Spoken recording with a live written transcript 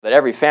that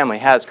every family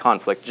has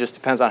conflict. It just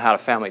depends on how a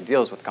family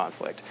deals with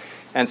conflict.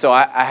 And so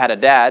I had a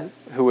dad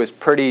who was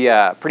pretty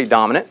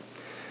dominant,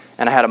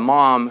 and I had a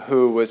mom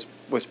who was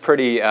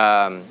pretty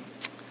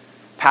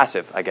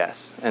passive, I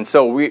guess. And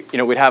so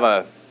we'd have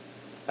a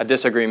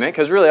disagreement,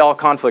 because really all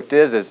conflict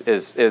is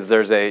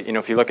there's a,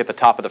 if you look at the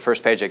top of the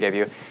first page I gave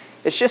you,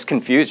 it's just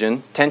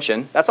confusion,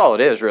 tension. That's all it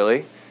is,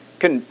 really.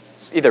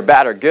 It's either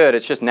bad or good.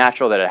 It's just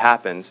natural that it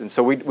happens. And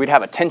so we'd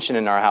have a tension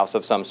in our house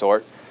of some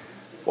sort.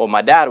 Well,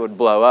 my dad would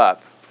blow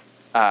up,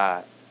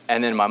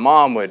 and then my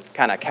mom would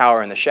kind of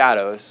cower in the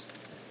shadows.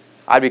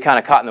 I'd be kind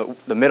of caught in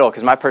the middle,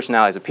 because my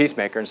personality is a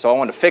peacemaker, and so I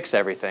wanted to fix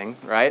everything,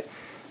 right?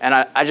 And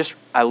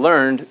I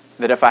learned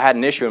that if I had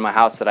an issue in my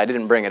house, that I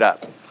didn't bring it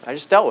up. I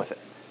just dealt with it.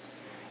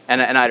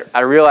 And I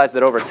realized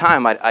that over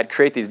time, I'd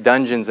create these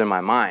dungeons in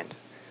my mind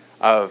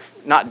of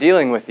not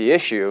dealing with the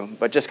issue,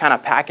 but just kind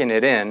of packing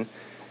it in,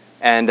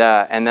 and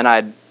then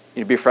I'd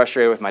be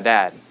frustrated with my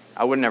dad.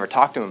 I wouldn't ever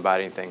talk to him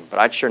about anything, but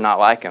I'd sure not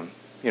like him,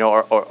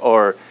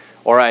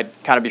 or I'd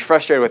kind of be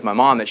frustrated with my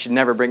mom that she'd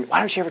never bring, why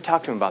don't you ever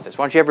talk to him about this?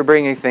 Why don't you ever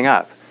bring anything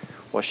up?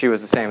 Well, she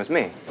was the same as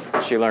me.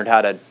 She learned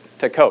how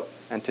to cope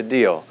and to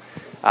deal,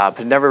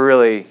 but never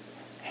really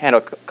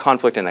handle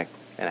conflict in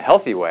a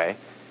healthy way,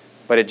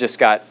 but it just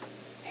got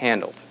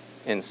handled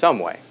in some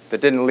way that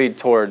didn't lead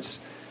towards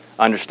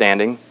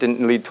understanding,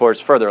 didn't lead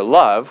towards further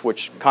love,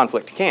 which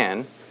conflict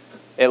can.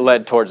 It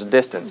led towards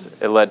distance.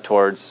 It led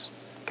towards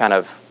kind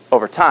of,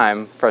 over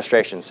time,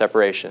 frustration,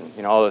 separation,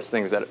 all those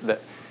things that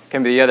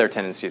can be the other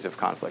tendencies of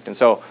conflict. And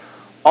so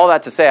all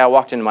that to say, I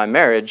walked into my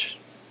marriage,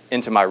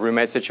 into my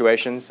roommate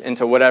situations,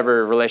 into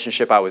whatever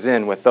relationship I was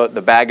in with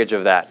the baggage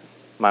of that,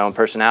 my own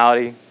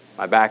personality,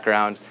 my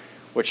background,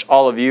 which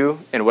all of you,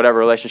 in whatever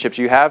relationships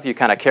you have, you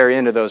kind of carry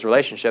into those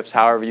relationships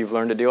however you've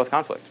learned to deal with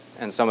conflict.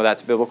 And some of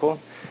that's biblical,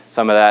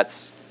 some of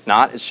that's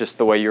not. It's just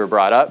the way you were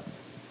brought up.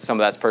 Some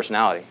of that's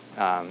personality,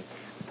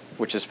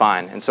 which is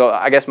fine. And so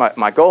I guess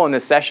my goal in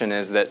this session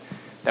is that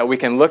we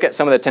can look at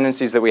some of the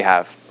tendencies that we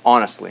have,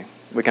 honestly.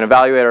 We can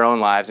evaluate our own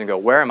lives and go,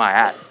 where am I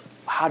at?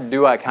 How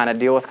do I kind of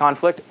deal with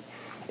conflict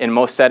in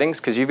most settings?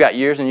 Because you've got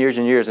years and years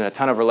and years and a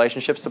ton of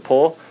relationships to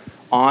pull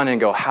on and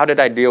go, how did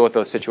I deal with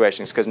those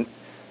situations? Because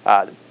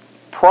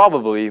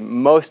probably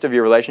most of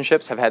your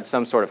relationships have had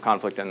some sort of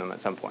conflict in them at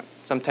some point.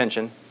 Some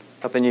tension,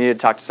 something you need to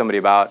talk to somebody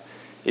about.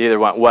 It either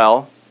went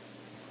well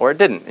or it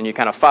didn't. And you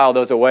kind of file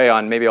those away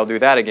on, maybe I'll do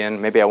that again,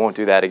 maybe I won't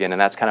do that again.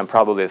 And that's kind of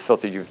probably the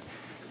filter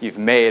you've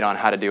made on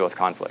how to deal with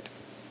conflict.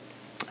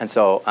 And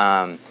so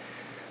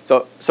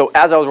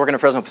as I was working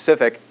at Fresno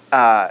Pacific,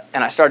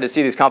 and I started to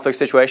see these conflict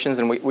situations,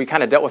 and we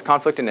kind of dealt with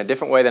conflict in a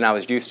different way than I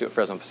was used to at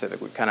Fresno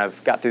Pacific. We kind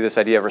of got through this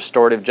idea of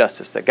restorative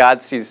justice, that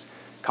God sees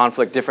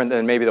conflict different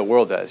than maybe the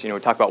world does. We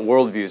talked about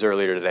worldviews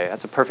earlier today.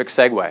 That's a perfect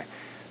segue.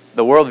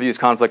 The world views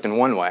conflict in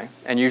one way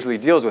and usually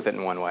deals with it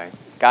in one way.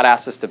 God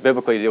asks us to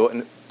biblically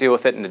deal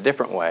with it in a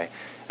different way.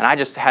 And I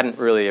just hadn't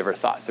really ever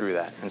thought through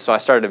that. And so I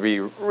started to be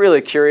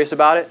really curious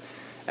about it.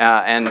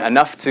 And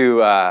enough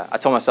to, I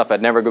told myself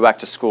I'd never go back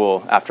to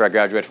school after I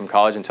graduated from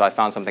college until I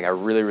found something I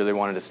really, really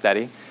wanted to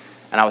study.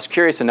 And I was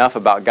curious enough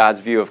about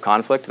God's view of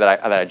conflict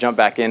that I jumped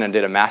back in and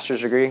did a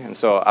master's degree. And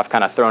so I've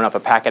kind of thrown up a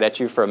packet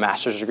at you for a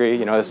master's degree.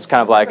 This is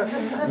kind of like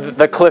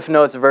the Cliff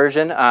Notes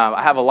version.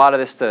 I have a lot of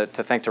this to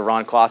thank to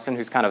Ron Clausen,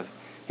 he's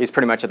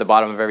pretty much at the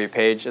bottom of every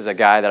page as a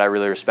guy that I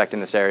really respect in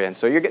this area. And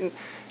so you're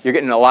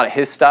getting a lot of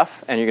his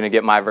stuff, and you're going to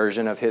get my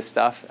version of his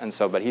stuff. And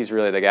so, but he's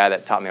really the guy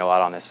that taught me a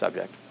lot on this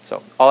subject.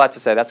 So all that to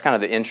say, that's kind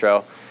of the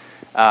intro.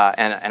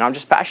 And I'm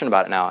just passionate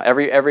about it now.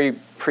 Every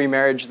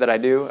pre-marriage that I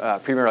do,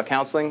 premarital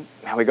counseling,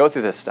 man, we go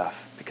through this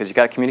stuff because you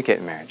got to communicate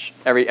in marriage.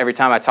 Every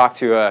time I talk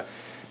to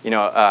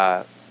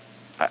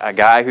a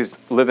guy who's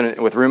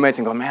living with roommates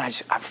and go, man,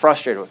 I'm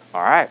frustrated with.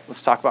 All right,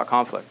 let's talk about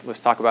conflict. Let's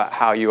talk about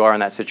how you are in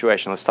that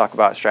situation. Let's talk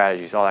about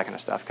strategies, all that kind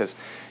of stuff. Because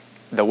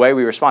the way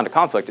we respond to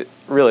conflict,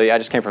 I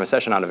just came from a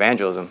session on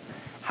evangelism.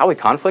 How we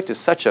conflict is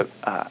such a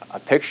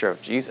picture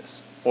of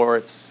Jesus. Or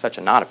it's such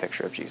not a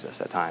picture of Jesus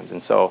at times.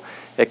 And so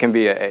it can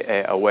be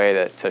a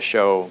way to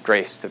show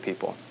grace to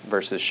people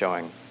versus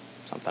showing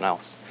something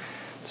else.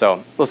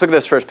 So let's look at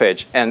this first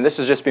page. And this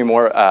is just be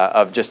more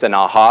of just an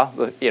aha.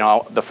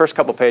 The first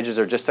couple pages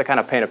are just to kind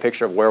of paint a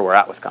picture of where we're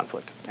at with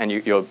conflict. And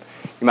you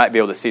might be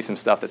able to see some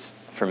stuff that's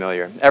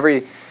familiar.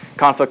 Every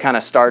conflict kind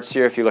of starts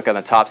here, if you look on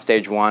the top,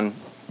 stage 1,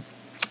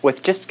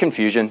 with just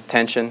confusion,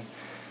 tension.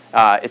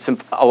 A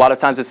lot of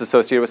times it's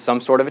associated with some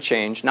sort of a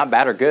change, not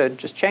bad or good,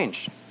 just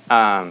change.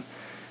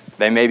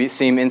 They maybe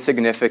seem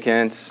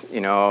insignificant,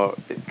 and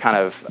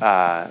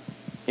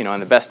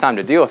the best time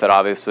to deal with it,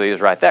 obviously,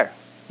 is right there,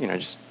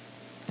 just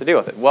to deal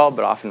with it. Well,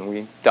 but often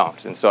we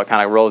don't. And so it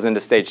kind of rolls into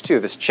stage 2.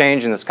 This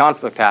change and this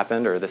conflict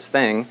happened, or this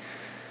thing,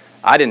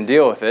 I didn't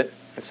deal with it,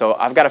 and so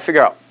I've got to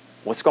figure out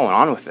what's going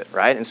on with it,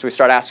 right? And so we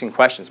start asking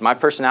questions. My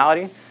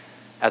personality,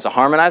 as a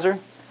harmonizer,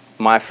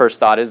 my first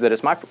thought is that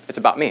it's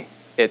about me.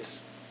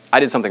 I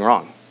did something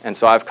wrong. And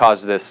so I've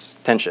caused this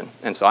tension,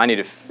 and so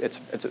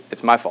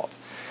it's my fault.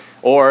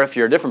 Or if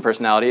you're a different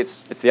personality,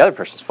 it's the other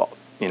person's fault.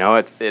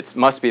 It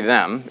must be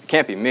them. It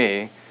can't be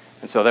me,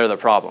 and so they're the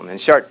problem. And you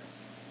start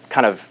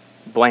kind of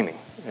blaming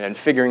and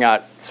figuring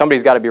out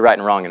somebody's got to be right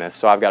and wrong in this,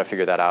 so I've got to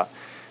figure that out.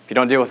 If you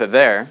don't deal with it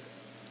there,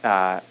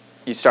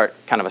 you start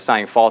kind of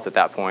assigning fault at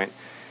that point.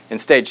 In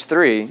stage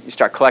 3, you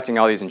start collecting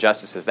all these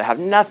injustices that have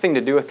nothing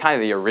to do with kind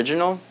of the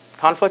original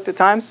conflict at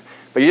times,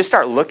 but you just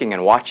start looking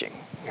and watching.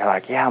 You're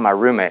like, yeah, my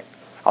roommate,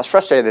 I was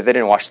frustrated that they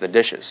didn't wash the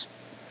dishes,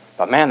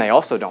 but man, they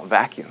also don't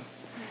vacuum.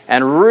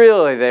 And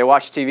really, they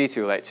watch TV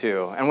too late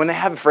too. And when they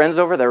have friends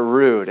over, they're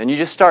rude. And you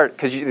just start,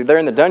 because they're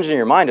in the dungeon in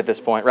your mind at this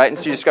point, right? And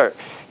so you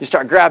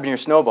start grabbing your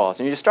snowballs,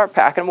 and you just start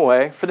packing them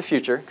away for the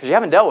future, because you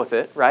haven't dealt with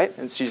it, right?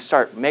 And so you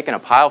start making a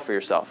pile for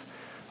yourself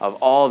of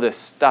all this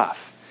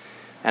stuff.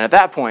 And at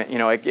that point,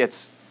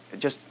 it's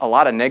just a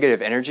lot of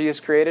negative energy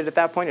is created at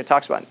that point. It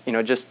talks about,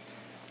 just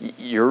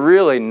you're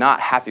really not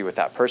happy with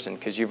that person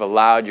because you've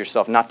allowed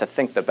yourself not to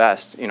think the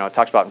best. It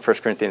talks about in 1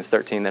 Corinthians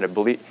 13 that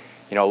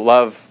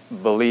love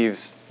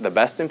believes the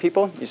best in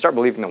people. You start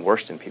believing the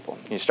worst in people.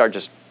 You start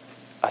just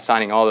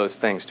assigning all those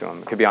things to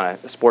them. It could be on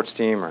a sports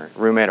team or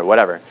roommate or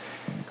whatever.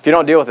 If you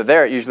don't deal with it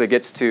there, it usually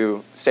gets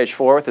to stage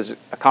 4, which is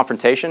a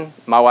confrontation.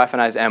 My wife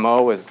and I's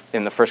MO was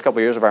in the first couple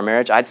of years of our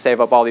marriage, I'd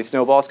save up all these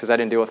snowballs because I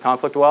didn't deal with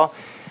conflict well.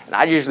 And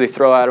I'd usually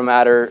throw them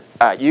at her.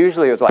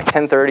 Usually it was like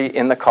 10:30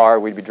 in the car.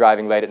 We'd be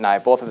driving late at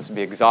night. Both of us would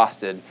be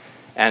exhausted.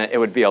 And it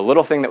would be a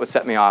little thing that would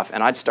set me off,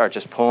 and I'd start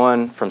just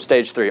pulling from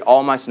stage 3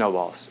 all my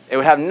snowballs. It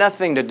would have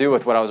nothing to do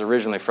with what I was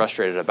originally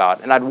frustrated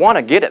about, and I'd want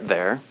to get it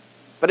there,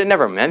 but it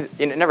never made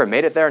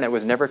it there, and it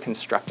was never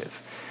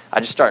constructive.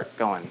 I'd just start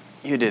going,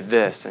 you did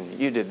this, and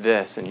you did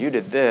this, and you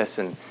did this,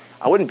 and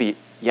I wouldn't be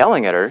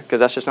yelling at her,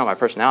 because that's just not my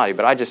personality,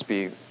 but I'd just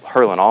be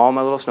hurling all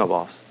my little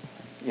snowballs,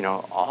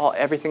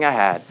 everything I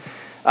had.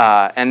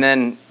 And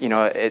then,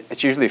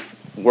 it's usually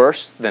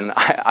worse than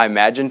I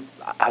imagined.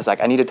 I was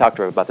like, I need to talk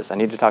to her about this. I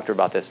need to talk to her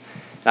about this.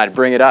 And I'd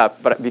bring it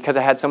up, but because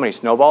I had so many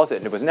snowballs,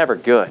 it was never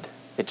good.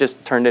 It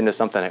just turned into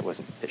something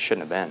it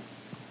shouldn't have been.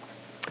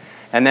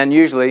 And then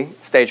usually,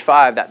 stage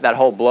 5, that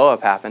whole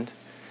blow-up happened.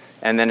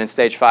 And then in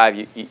stage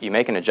 5, you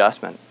make an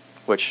adjustment,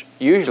 which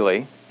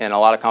usually, in a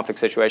lot of conflict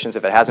situations,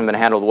 if it hasn't been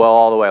handled well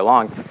all the way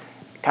along,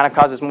 it kind of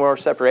causes more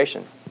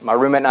separation. My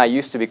roommate and I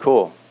used to be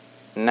cool.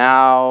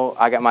 Now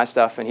I got my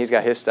stuff and he's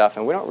got his stuff,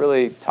 and we don't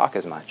really talk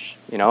as much.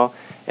 In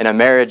a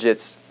marriage,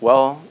 it's,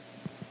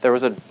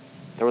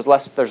 there's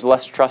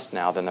less trust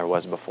now than there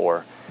was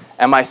before.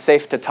 Am I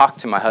safe to talk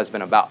to my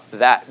husband about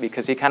that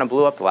because he kind of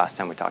blew up the last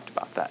time we talked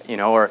about that,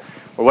 or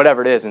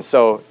whatever it is. And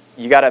so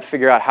you got to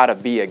figure out how to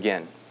be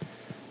again,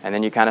 and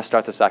then you kind of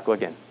start the cycle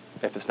again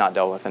if it's not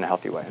dealt with in a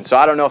healthy way. And so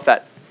I don't know if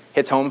that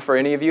hits home for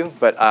any of you,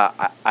 but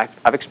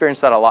I've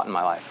experienced that a lot in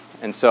my life.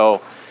 And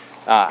so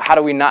how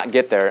do we not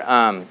get there?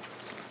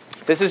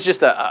 This is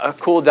just a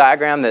cool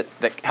diagram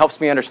that helps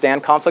me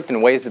understand conflict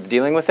and ways of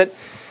dealing with it.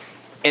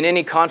 In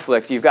any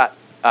conflict, you've got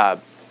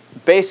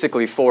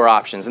basically 4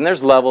 options. And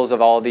there's levels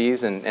of all of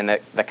these, and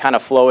the kind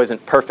of flow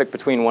isn't perfect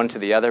between one to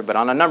the other. But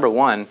on a number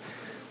 1,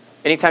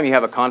 anytime you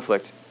have a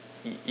conflict,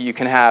 you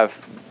can have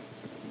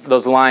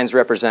those lines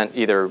represent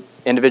either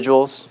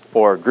individuals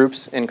or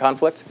groups in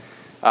conflict.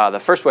 The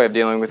first way of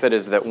dealing with it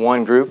is that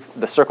one group,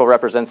 the circle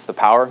represents the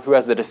power, who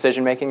has the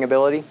decision-making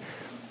ability.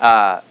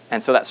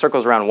 And so that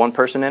circle's around one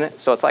person in it.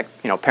 So it's like,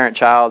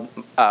 parent-child,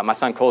 my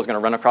son Cole is going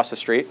to run across the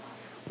street.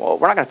 Well,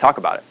 we're not going to talk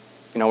about it.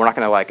 We're not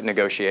going to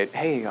negotiate.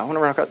 Hey, I want to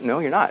run across. No,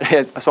 you're not. So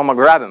I'm going to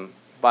grab him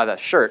by the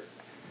shirt,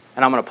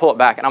 and I'm going to pull it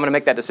back, and I'm going to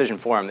make that decision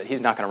for him that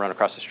he's not going to run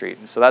across the street.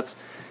 And so that's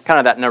kind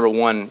of that number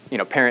 1,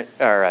 parent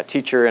or a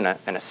teacher and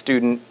a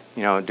student,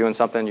 doing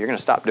something. You're going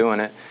to stop doing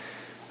it.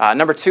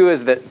 Number 2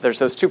 is that there's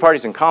those 2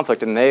 parties in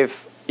conflict, and they've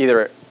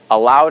either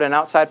allowed an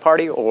outside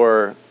party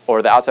or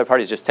the outside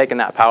party has just taken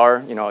that power,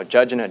 a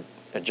judge and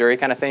a jury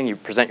kind of thing. You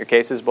present your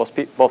cases,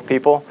 both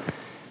people.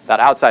 That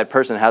outside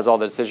person has all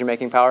the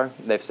decision-making power.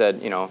 They've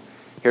said,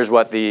 here's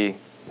what the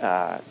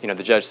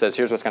judge says,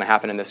 here's what's going to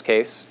happen in this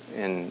case,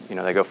 and,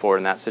 they go forward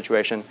in that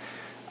situation.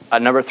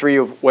 Number 3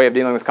 way of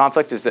dealing with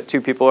conflict is that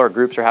 2 people or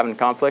groups are having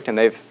conflict, and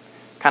they've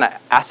kind of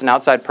asked an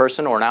outside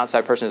person, or an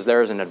outside person is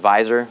there as an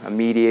advisor, a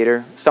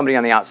mediator, somebody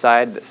on the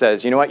outside that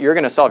says, you know what, you're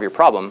going to solve your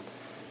problem,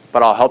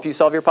 but I'll help you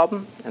solve your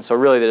problem. And so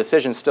really the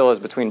decision still is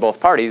between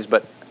both parties,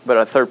 but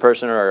a third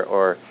person,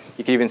 or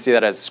you can even see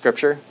that as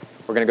Scripture.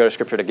 We're going to go to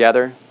Scripture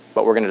together,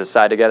 but we're going to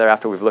decide together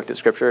after we've looked at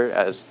Scripture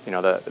as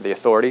the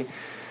authority.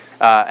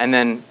 And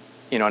then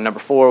number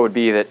 4 would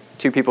be that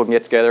 2 people can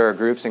get together or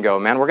groups and go,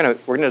 man, we're going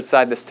to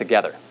decide this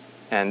together,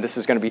 and this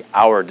is going to be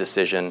our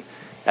decision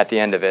at the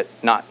end of it,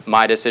 not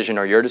my decision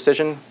or your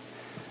decision.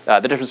 The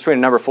difference between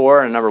a number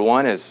 4 and a number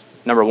 1 is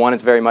number 1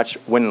 is very much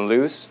win and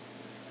lose,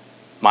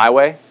 my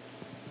way.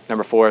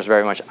 Number 4 is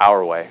very much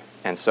our way.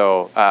 And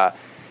so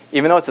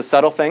even though it's a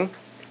subtle thing,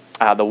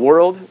 the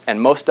world,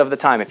 and most of the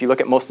time, if you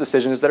look at most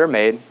decisions that are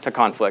made to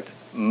conflict,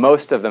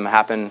 most of them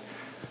happen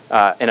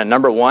in a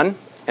number 1.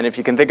 And if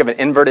you can think of an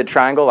inverted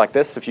triangle like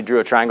this, if you drew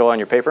a triangle on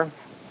your paper,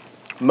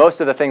 most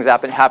of the things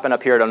happen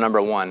up here at a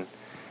number 1.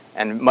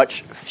 And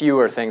much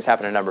fewer things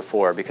happen at number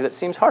 4 because it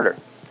seems harder.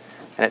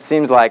 And it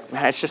seems like,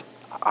 man, it's just,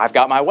 I've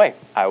got my way.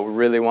 I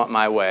really want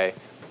my way,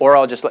 or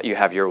I'll just let you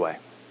have your way.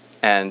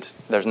 And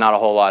there's not a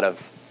whole lot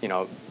of,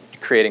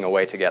 creating a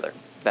way together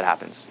that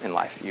happens in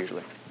life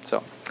usually.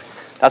 So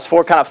that's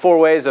four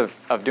ways of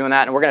doing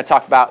that. And we're going to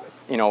talk about,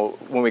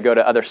 when we go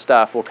to other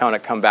stuff, we'll kind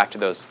of come back to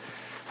those.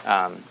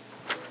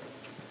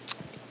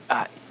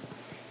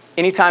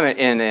 Anytime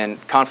in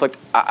conflict,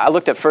 I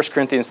looked at 1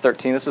 Corinthians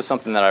 13. This was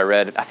something that I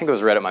read. I think it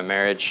was read at my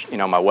marriage,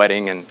 my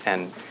wedding,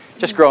 and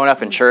just growing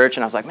up in church.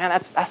 And I was like, man,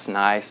 that's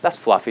nice. That's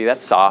fluffy.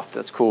 That's soft.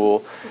 That's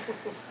cool.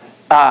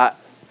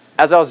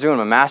 As I was doing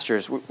my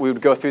master's, we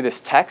would go through this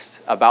text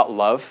about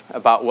love,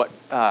 about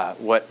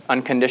what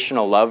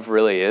unconditional love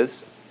really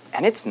is,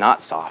 and it's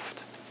not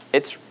soft.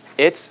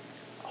 It's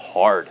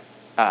hard.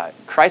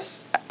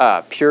 Christ's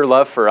pure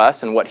love for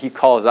us and what he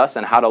calls us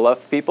and how to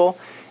love people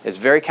is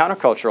very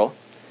countercultural.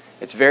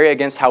 It's very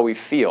against how we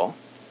feel,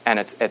 and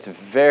it's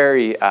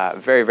very,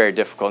 very, very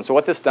difficult. And so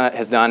what this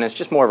has done is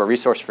just more of a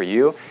resource for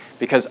you,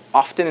 because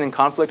often in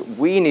conflict,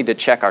 we need to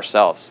check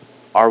ourselves.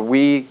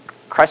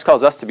 Christ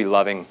calls us to be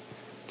loving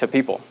to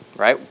people,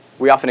 right?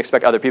 We often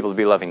expect other people to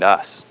be loving to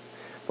us.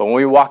 But when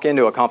we walk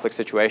into a conflict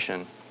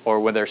situation, or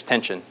when there's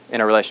tension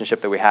in a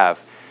relationship that we have,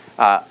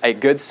 a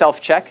good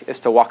self-check is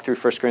to walk through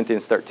 1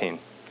 Corinthians 13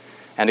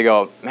 and to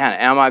go, man,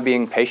 am I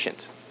being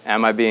patient?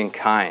 Am I being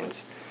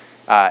kind?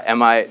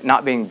 Am I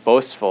not being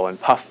boastful and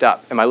puffed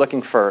up? Am I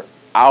looking for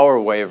our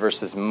way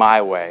versus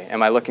my way?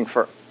 Am I looking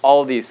for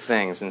all these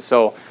things? And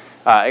so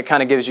it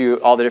kind of gives you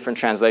all the different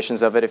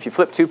translations of it. If you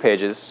flip 2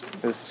 pages,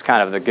 this is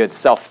kind of the good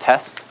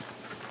self-test.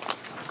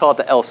 Call it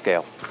the L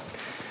scale.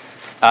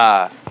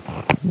 I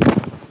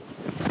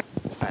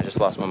just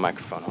lost my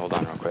microphone. Hold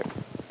on real quick.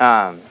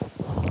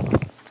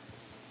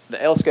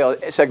 The L scale,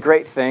 it's a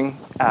great thing.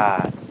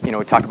 We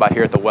talk about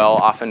here at the well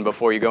often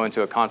before you go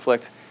into a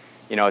conflict,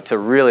 to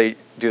really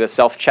do the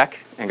self-check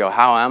and go,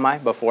 how am I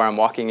before I'm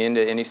walking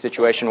into any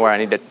situation where I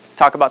need to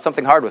talk about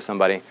something hard with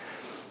somebody.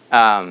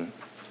 And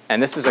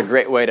this is a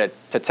great way to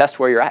test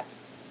where you're at.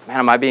 Man,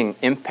 am I being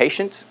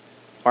impatient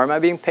or am I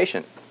being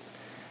patient?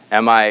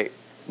 Am I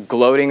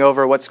gloating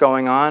over what's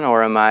going on,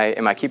 or am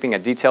I keeping a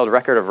detailed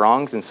record of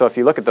wrongs? And so if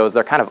you look at those,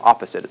 they're kind of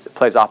opposites. It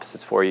plays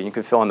opposites for you. You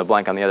can fill in the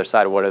blank on the other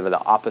side of whatever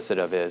the opposite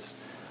of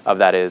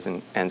that is.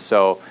 And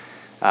so,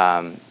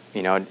 are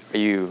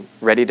you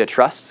ready to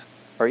trust,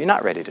 or are you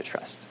not ready to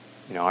trust?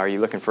 Are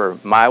you looking for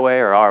my way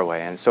or our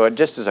way? And so it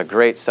just is a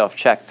great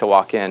self-check to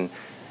walk in.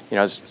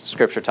 As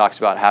Scripture talks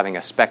about having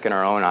a speck in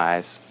our own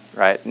eyes,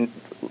 right?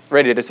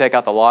 Ready to take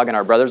out the log in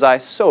our brother's eye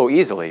so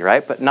easily,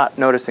 right? But not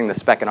noticing the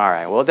speck in our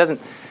eye. Well,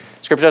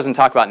 Scripture doesn't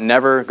talk about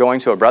never going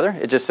to a brother.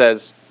 It just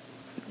says,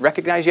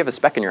 recognize you have a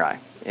speck in your eye.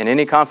 In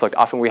any conflict,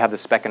 often we have the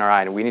speck in our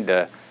eye, and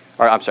the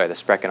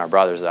speck in our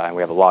brother's eye, and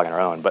we have a log in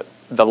our own. But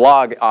the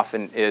log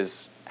often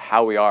is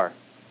how we are,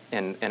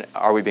 and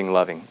are we being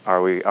loving?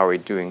 Are we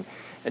doing,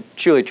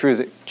 truly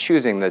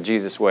choosing the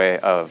Jesus way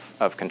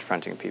of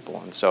confronting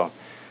people? And so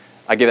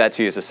I give that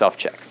to you as a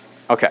self-check.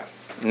 Okay,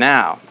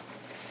 now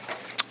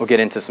we'll get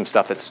into some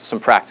stuff that's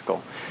some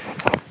practical.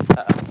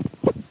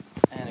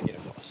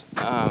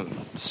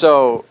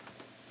 So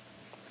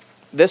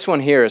this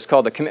one here is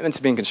called the commitment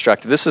to being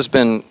constructive. This has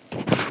been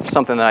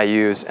something that I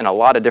use in a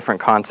lot of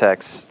different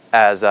contexts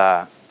as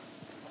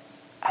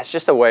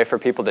just a way for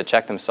people to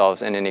check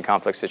themselves in any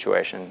conflict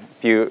situation.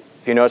 If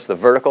you notice the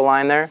vertical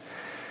line there,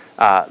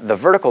 the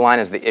vertical line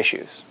is the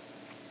issues.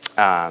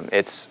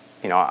 It's,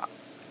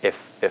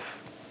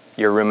 if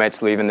your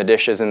roommate's leaving the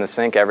dishes in the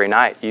sink every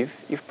night,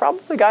 you've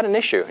probably got an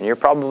issue, and you're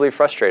probably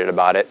frustrated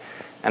about it,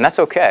 and that's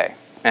okay.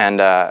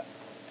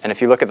 And if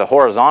you look at the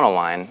horizontal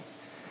line,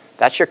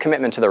 that's your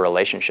commitment to the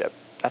relationship.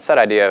 That's that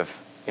idea of,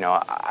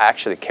 I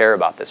actually care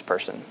about this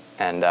person.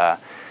 And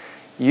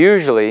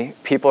usually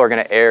people are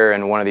going to err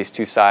in one of these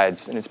two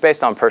sides, and it's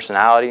based on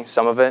personality,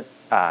 some of it.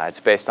 It's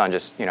based on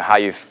just, how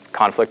you've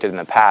conflicted in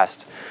the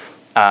past.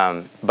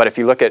 But if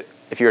you were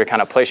to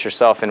kind of place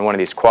yourself in one of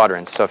these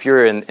quadrants, so if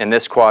you're in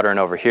this quadrant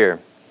over here,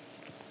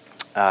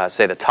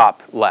 say the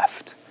top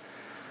left,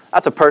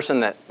 that's a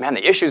person that, man,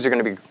 the issues are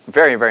going to be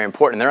very, very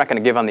important. They're not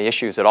going to give on the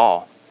issues at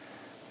all.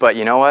 But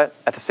you know what?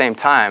 At the same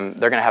time,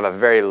 they're going to have a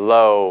very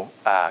low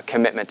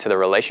commitment to the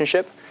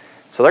relationship.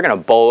 So they're going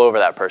to bowl over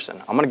that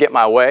person. I'm going to get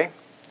my way.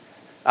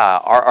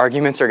 Our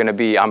arguments are going to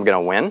be, I'm going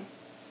to win,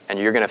 and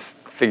you're going to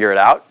figure it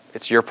out.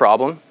 It's your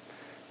problem.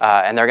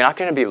 And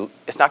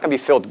it's not going to be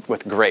filled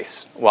with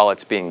grace while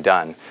it's being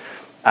done.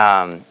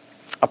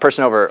 A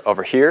person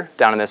over here,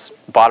 down in this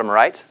bottom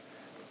right,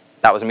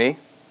 that was me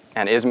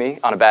and is me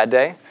on a bad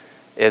day,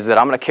 is that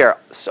I'm going to care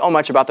so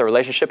much about the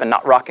relationship and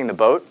not rocking the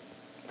boat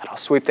that I'll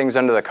sweep things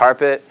under the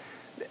carpet.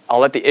 I'll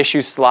let the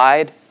issues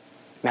slide.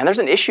 Man, there's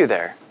an issue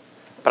there.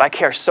 But I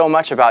care so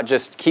much about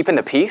just keeping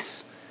the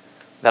peace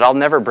that I'll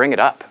never bring it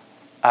up.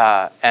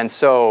 And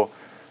so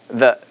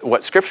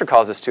what Scripture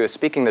calls us to is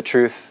speaking the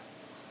truth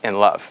in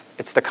love.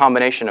 It's the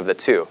combination of the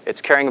two.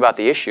 It's caring about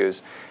the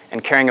issues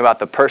and caring about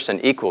the person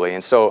equally.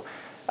 And so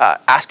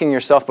asking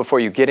yourself before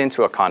you get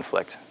into a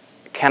conflict,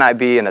 can I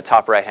be in the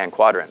top right-hand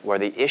quadrant where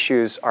the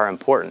issues are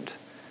important?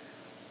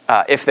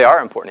 If they are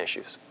important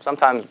issues.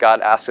 Sometimes God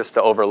asks us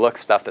to overlook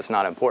stuff that's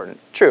not important.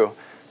 True,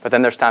 but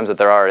then there's times that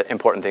there are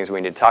important things we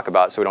need to talk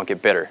about so we don't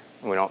get bitter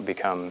We don't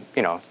become,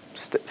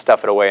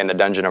 stuff it away in the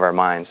dungeon of our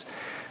minds.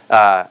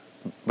 But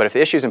if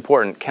the issue is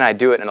important, can I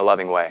do it in a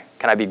loving way?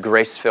 Can I be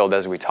grace-filled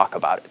as we talk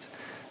about it?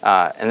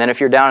 And then if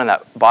you're down in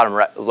that bottom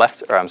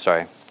left-hand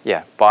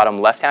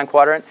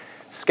quadrant,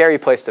 scary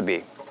place to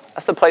be.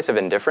 That's the place of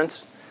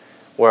indifference,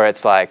 where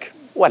it's like,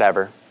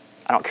 whatever.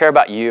 I don't care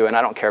about you, and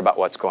I don't care about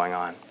what's going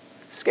on.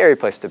 Scary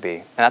place to be.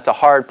 And that's a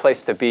hard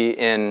place to be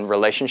in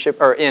relationship,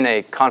 or in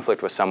a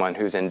conflict with someone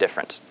who's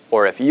indifferent.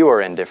 Or if you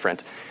are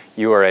indifferent,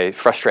 you are a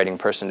frustrating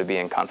person to be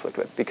in conflict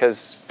with,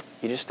 because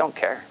you just don't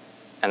care.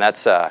 And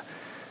that's a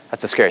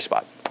scary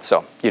spot.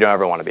 So you don't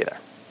ever want to be there.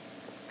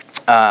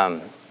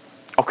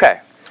 Okay.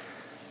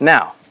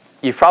 Now,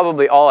 you've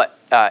probably all,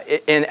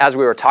 as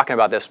we were talking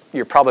about this,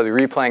 you're probably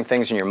replaying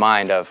things in your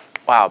mind of,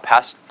 wow,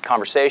 past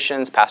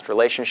conversations, past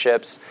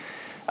relationships,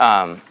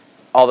 all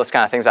those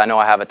kind of things. I know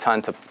I have a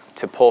ton to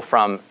pull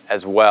from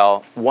as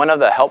well. One of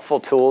the helpful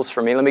tools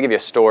for me, let me give you a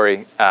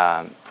story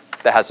that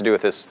has to do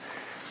with this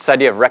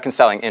idea of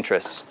reconciling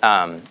interests.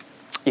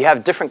 You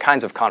have different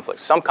kinds of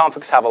conflicts. Some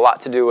conflicts have a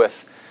lot to do with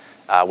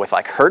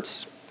like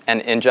hurts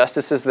and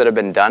injustices that have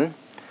been done,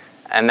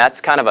 and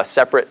that's kind of a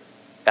separate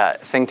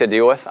thing to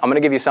deal with. I'm going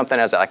to give you something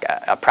as like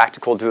a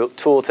practical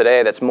tool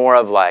today that's more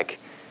of like,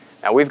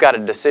 now we've got a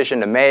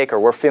decision to make, or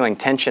we're feeling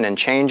tension and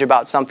change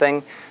about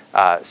something.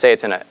 Say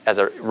it's as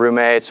a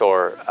roommates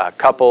or a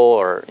couple,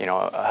 or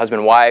a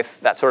husband wife,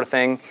 that sort of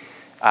thing,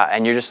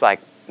 and you're just like,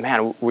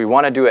 man, we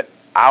want to do it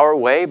our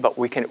way, but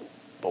we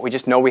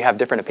just know we have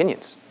different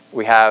opinions.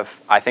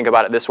 I think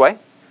about it this way,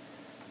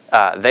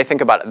 they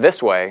think about it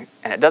this way,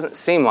 and it doesn't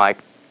seem like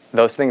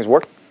those things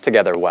work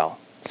together well.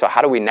 So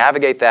how do we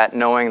navigate that,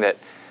 knowing that,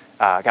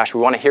 we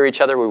want to hear each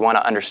other, we want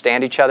to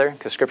understand each other,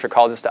 because Scripture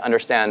calls us to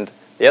understand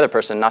the other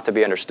person, not to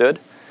be understood.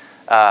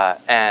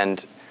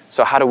 And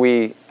so how do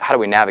we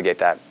navigate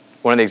that?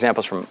 One of the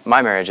examples from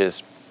my marriage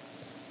is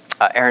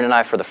Erin and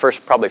I, for the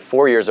first probably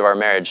 4 years of our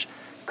marriage,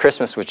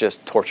 Christmas was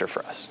just torture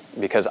for us,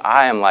 because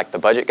I am like the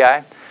budget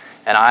guy,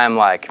 and I am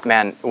like,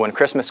 man, when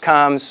Christmas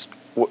comes,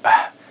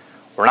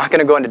 we're not going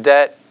to go into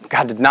debt.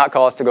 God did not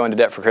call us to go into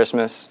debt for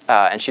Christmas.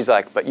 And she's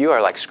like, but you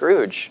are like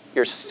Scrooge.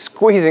 You're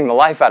squeezing the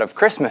life out of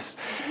Christmas.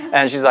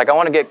 And she's like, I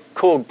want to get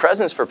cool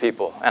presents for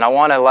people. And I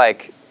want to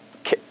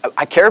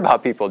I care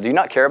about people. Do you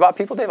not care about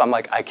people, Dave? I'm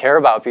like, I care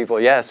about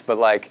people, yes, but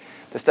like,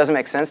 this doesn't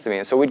make sense to me.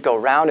 And so we'd go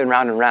round and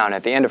round and round.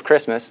 At the end of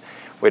Christmas,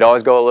 we'd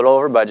always go a little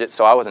over budget,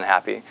 so I wasn't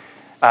happy.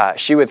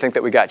 She would think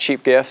that we got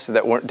cheap gifts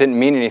that didn't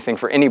mean anything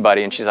for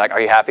anybody, and she's like, are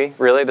you happy?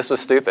 Really? This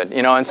was stupid.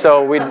 And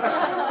so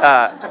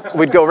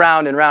we'd go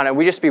round and round, and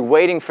we'd just be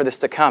waiting for this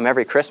to come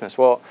every Christmas.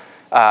 Well,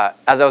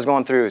 as I was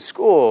going through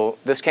school,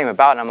 this came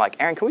about, and I'm like,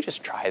 Erin, can we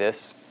just try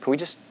this? Can we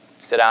just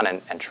sit down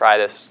and try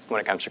this when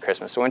it comes to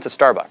Christmas? So we went to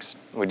Starbucks.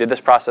 We did this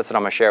process that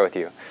I'm going to share with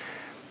you.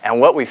 And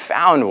what we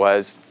found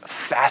was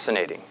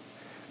fascinating,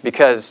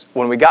 because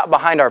when we got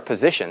behind our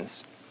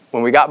positions,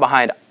 when we got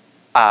behind,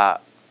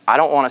 I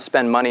don't want to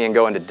spend money and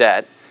go into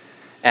debt,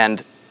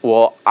 and,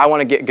 well, I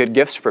want to get good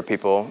gifts for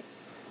people,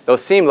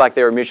 those seemed like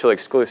they were mutually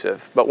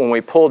exclusive. But when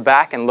we pulled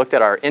back and looked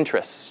at our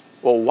interests,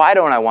 well, why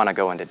don't I want to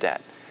go into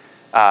debt?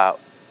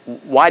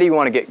 Why do you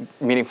want to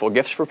get meaningful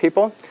gifts for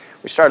people?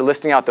 We started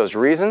listing out those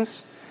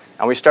reasons,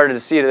 and we started to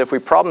see that if we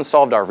problem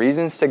solved our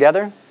reasons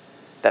together,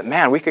 that,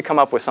 man, we could come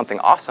up with something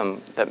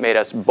awesome that made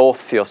us both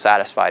feel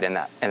satisfied in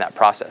that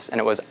process.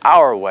 And it was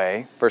our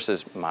way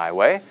versus my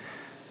way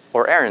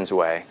or Erin's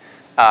way.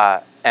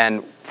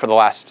 And for the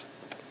last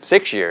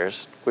 6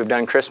 years, we've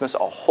done Christmas a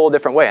whole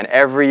different way. And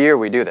every year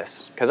we do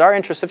this, because our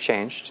interests have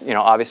changed,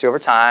 obviously over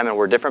time, and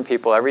we're different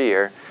people every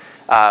year.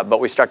 But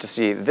we start to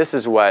see this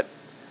is what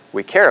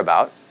we care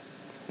about,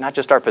 not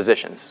just our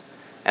positions.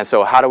 And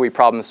so how do we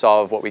problem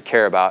solve what we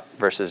care about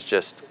versus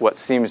just what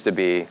seems to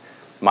be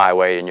my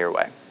way and your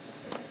way?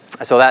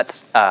 So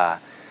that's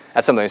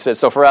something we said.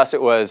 So for us,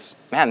 it was,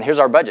 man, here's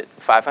our budget,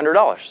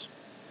 $500.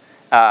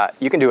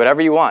 You can do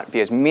whatever you want,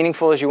 be as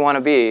meaningful as you want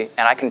to be,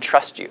 and I can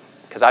trust you.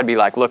 Because I'd be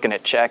like looking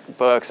at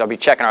checkbooks, I'll be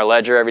checking our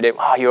ledger every day.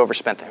 Oh, you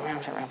overspent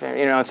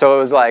that. So it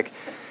was like,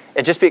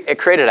 it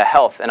created a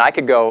health. And I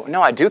could go,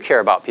 no, I do care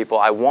about people.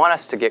 I want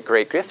us to get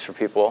great gifts for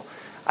people.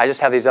 I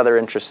just have these other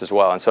interests as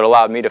well. And so it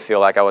allowed me to feel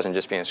like I wasn't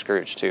just being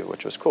Scrooge too,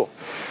 which was cool.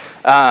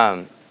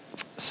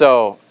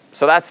 So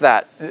that's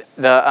that.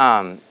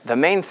 The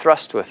main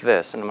thrust with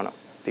this, and I'm going to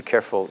be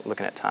careful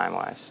looking at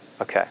time-wise.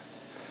 Okay.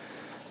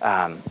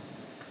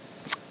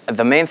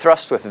 The main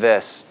thrust with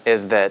this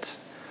is that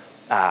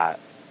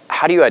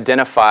how do you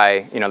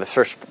identify, the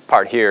first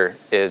part here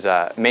is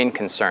main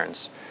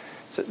concerns.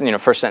 So,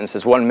 first sentence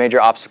is, one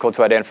major obstacle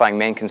to identifying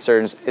main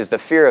concerns is the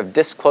fear of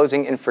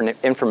disclosing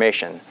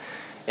information.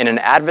 In an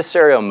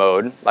adversarial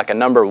mode, like a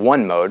number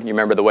one mode, you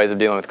remember the ways of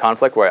dealing with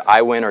conflict where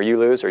I win or you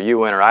lose, or you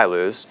win or I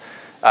lose,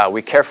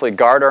 we carefully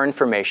guard our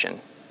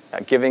information,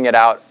 giving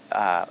out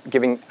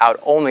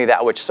only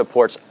that which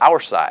supports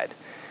our side.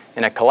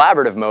 In a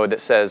collaborative mode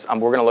that says, we're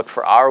going to look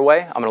for our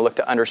way, I'm going to look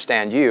to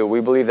understand you, we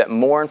believe that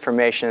more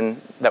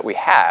information that we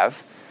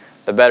have,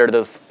 the better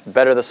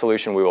the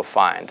solution we will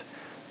find.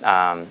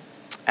 And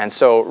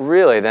so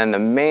really then the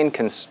main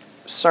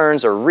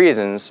concerns or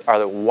reasons are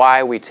the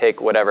why we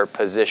take whatever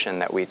position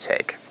that we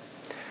take.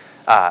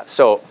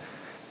 So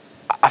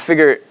I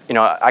figure,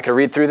 I could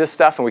read through this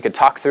stuff and we could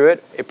talk through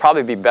it. It'd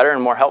probably be better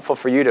and more helpful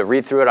for you to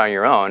read through it on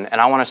your own,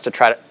 and I want us to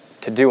try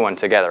to do one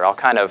together. I'll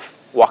kind of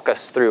walk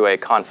us through a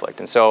conflict.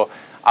 And so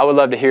I would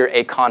love to hear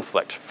a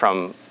conflict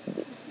from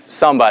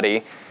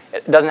somebody.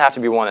 It doesn't have to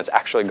be one that's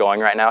actually going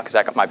right now, because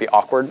that might be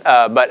awkward,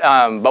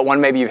 but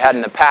one maybe you've had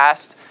in the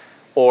past,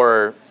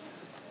 or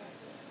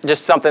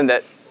just something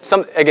that,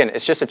 again,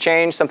 it's just a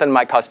change, something that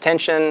might cause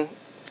tension.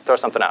 Throw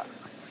something out.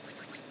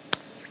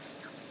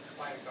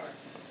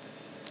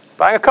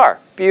 Buying a car.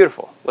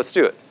 Beautiful. Let's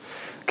do it.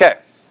 Okay.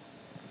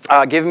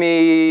 Give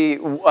me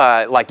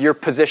like your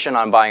position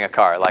on buying a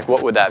car. Like,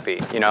 what would that be?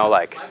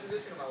 Like. My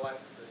position or my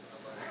wife's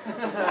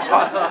position on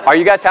buying a car. Are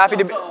you guys happy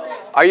to be?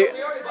 Are you?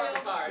 We already bought the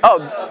car.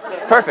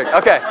 Oh, perfect.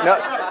 Okay. No.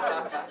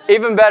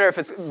 Even better if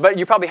it's. But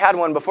you probably had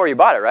one before you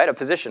bought it, right? A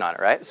position on it,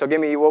 right? So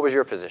give me. What was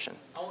your position?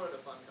 I wanted a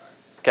fun car.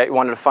 Okay. You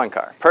wanted a fun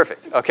car.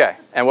 Perfect. Okay.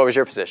 And what was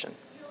your position?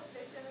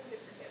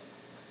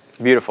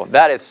 Beautiful.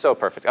 That is so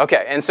perfect.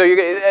 Okay, and so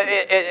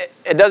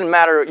it doesn't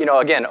matter,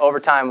 again, over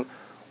time,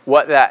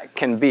 what that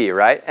can be,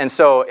 right? And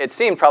so it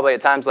seemed probably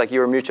at times like you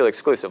were mutually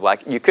exclusive.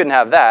 Like you couldn't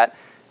have that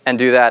and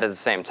do that at the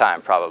same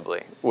time,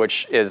 probably,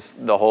 which is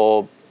the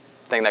whole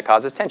thing that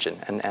causes tension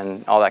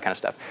and all that kind of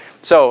stuff.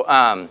 So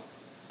I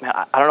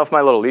don't know if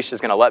my little leash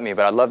is going to let me,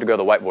 but I'd love to go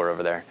to the whiteboard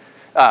over there.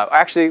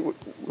 Actually,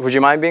 would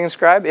you mind being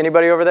scribe?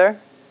 Anybody over there?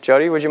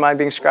 Jody, would you mind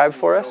being scribe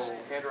for us?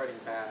 Handwriting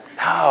bad.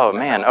 Oh,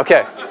 man.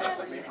 Okay.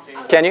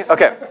 Can you?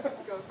 Okay.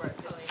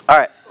 All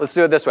right, let's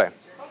do it this way.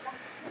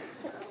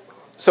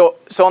 So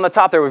on the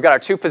top there, we've got our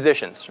two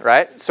positions,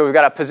 right? So we've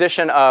got a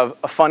position of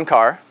a fun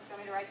car. Do you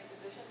want me to write the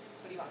positions?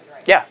 What do you want me to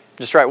write? Yeah,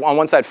 just write on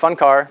one side, fun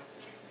car.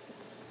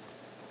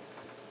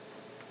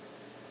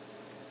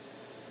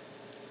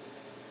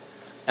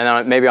 And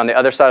then maybe on the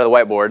other side of the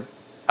whiteboard,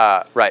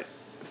 right,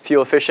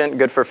 fuel efficient,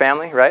 good for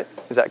family, right?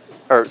 Is that,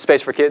 or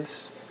space for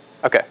kids?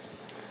 Okay.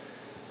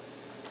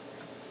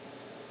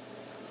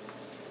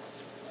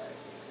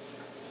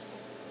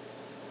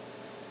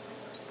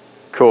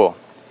 Cool.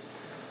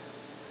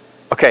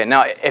 Okay,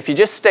 now if you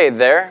just stay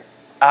there,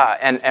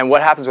 and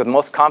what happens with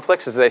most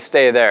conflicts is they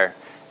stay there.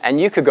 And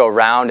you could go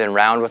round and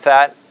round with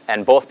that,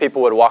 and both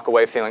people would walk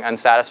away feeling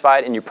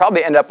unsatisfied, and you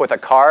probably end up with a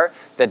car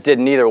that did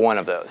neither one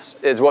of those,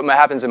 is what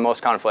happens in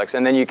most conflicts.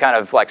 And then you kind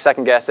of like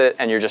second guess it,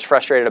 and you're just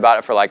frustrated about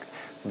it for like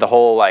the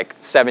whole like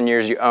 7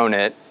 years you own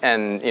it,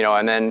 and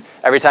and then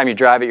every time you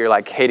drive it, you're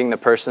like hating the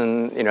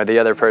person, the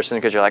other person,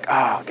 because you're like,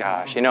 oh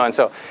gosh, and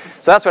so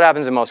that's what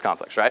happens in most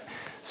conflicts, right?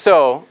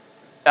 So.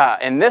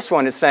 And this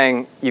one is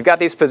saying you've got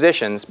these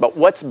positions, but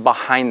what's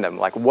behind them?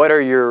 Like, what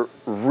are your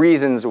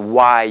reasons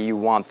why you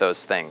want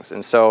those things?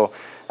 And so,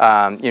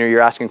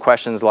 you're asking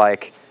questions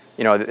like,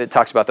 it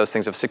talks about those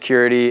things of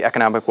security,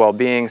 economic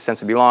well-being,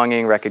 sense of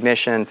belonging,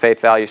 recognition, faith,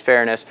 values,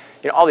 fairness,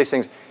 all these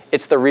things.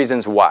 It's the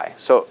reasons why.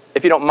 So,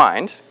 if you don't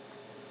mind,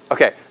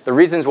 okay, the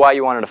reasons why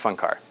you wanted a fun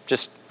car.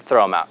 Just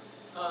throw them out.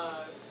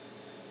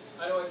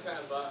 I'd always kind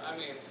of,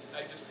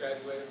 I just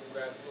graduated from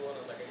grad school, and I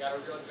was like, I got a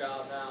real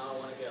job now. I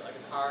want to get like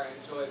a car I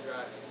enjoy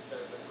driving instead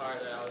of the car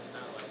that I was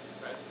kind of like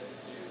pressed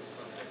into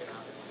from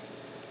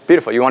economically.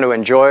 Beautiful. You want to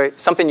enjoy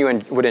something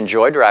you would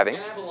enjoy driving.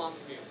 And I have a long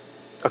commute.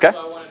 Okay.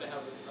 So I wanted to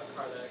have a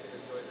car that I could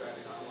enjoy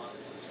driving on a long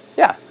commute.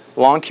 Yeah,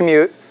 long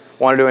commute.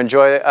 Wanted to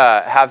enjoy,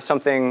 have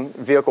something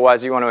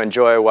vehicle-wise you want to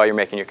enjoy while you're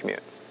making your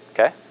commute.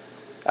 Okay.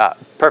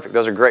 Perfect.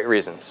 Those are great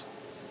reasons.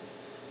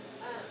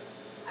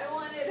 I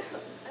wanted.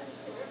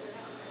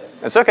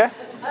 It's okay.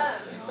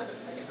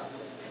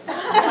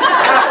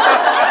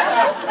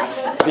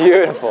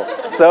 Beautiful.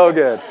 So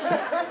good.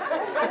 That's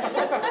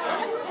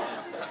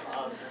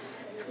awesome.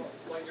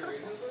 What your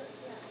reasons were?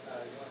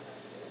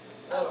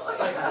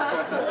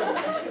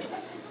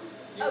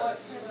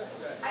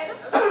 I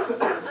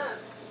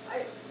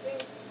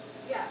think,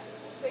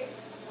 space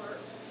for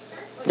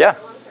future. Yeah.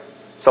 Long term.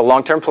 So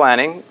long-term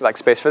planning, like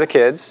space for the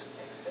kids.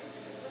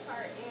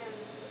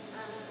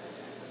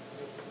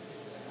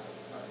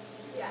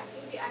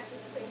 Easy access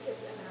to putting kids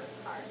in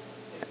a car.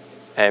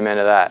 Amen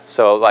to that.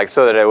 So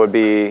that it would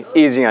be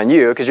easy on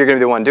you, because you're going to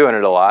be the one doing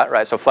it a lot,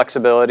 right? So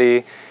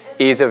flexibility,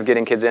 ease of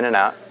getting kids in and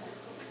out.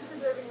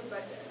 Preserving the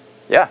budget.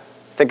 Yeah.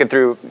 Thinking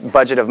through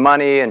budget of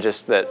money and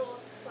just that.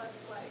 Plus,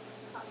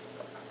 cost of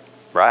the car.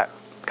 Right.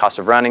 Cost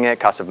of running it,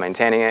 cost of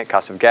maintaining it,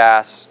 cost of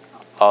gas,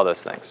 all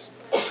those things.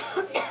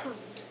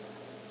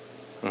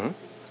 Mm-hmm.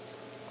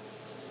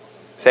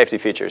 Safety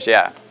features,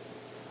 yeah.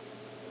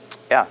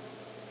 Yeah.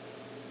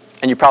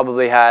 And you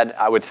probably had,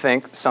 I would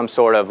think, some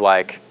sort of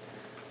like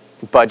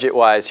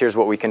budget-wise, here's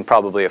what we can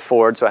probably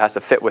afford, so it has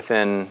to fit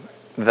within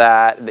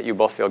that you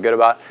both feel good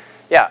about.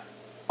 Yeah,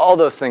 all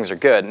those things are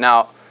good.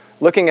 Now,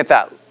 looking at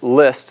that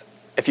list,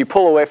 if you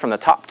pull away from the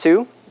top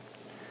two,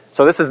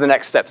 so this is the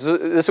next step.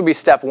 This would be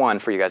step one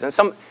for you guys.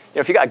 And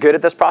if you got good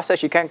at this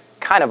process, you can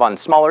kind of on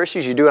smaller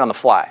issues, you do it on the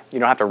fly. You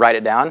don't have to write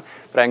it down.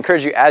 But I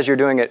encourage you, as you're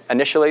doing it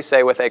initially,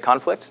 say with a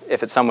conflict,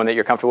 if it's someone that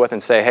you're comfortable with,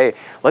 and say, hey,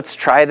 let's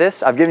try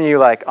this. I've given you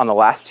like on the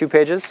last 2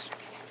 pages,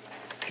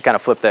 you kind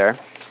of flip there,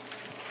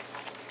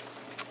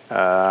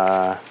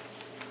 I've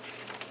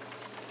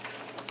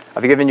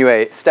given you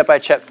a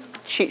step-by-step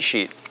cheat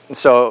sheet.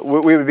 So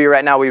we would be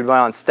right now, we would be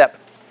on step,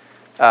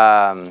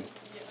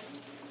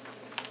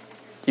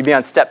 you'd be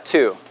on step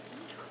 2.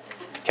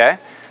 Okay?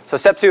 So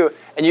step 2,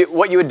 and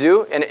what you would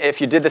do, and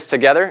if you did this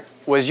together,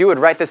 was you would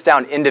write this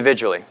down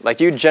individually.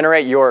 Like you'd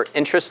generate your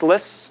interest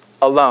lists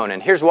alone.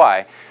 And here's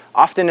why.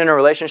 Often in a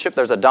relationship,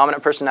 there's a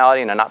dominant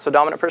personality and a not so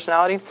dominant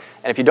personality.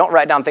 And if you don't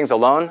write down things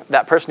alone,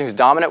 that person who's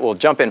dominant will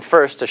jump in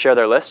first to share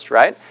their list,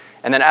 right?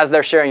 And then as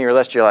they're sharing your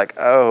list, you're like,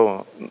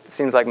 oh, it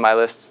seems like my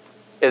list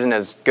isn't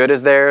as good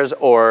as theirs,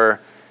 or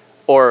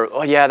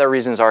oh yeah, their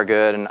reasons are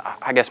good, and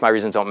I guess my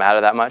reasons don't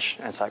matter that much.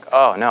 And it's like,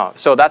 oh no.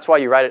 So that's why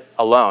you write it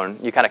alone.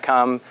 You kind of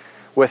come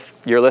with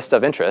your list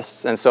of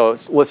interests. And so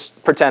let's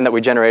pretend that we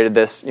generated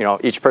this,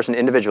 each person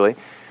individually.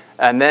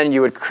 And then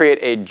you would create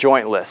a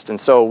joint list. And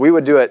so we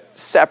would do it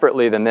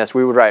separately than this.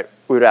 We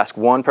would ask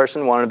one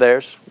person one of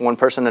theirs, one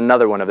person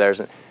another one of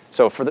theirs. And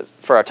so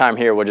for our time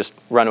here, we'll just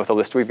run with the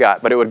list we've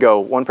got. But it would go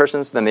one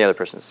person's, then the other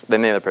person's,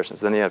 then the other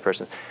person's, then the other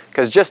person's.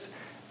 Because just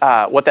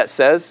what that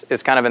says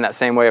is kind of in that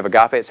same way of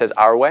agape. It says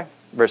our way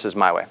versus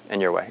my way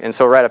and your way. And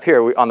so right up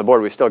here on the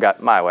board, we still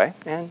got my way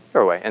and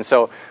your way. And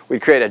so we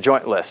create a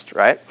joint list,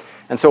 right?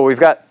 And so we've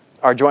got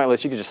our joint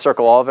list. You can just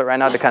circle all of it right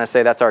now to kind of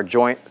say that's our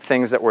joint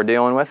things that we're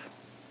dealing with.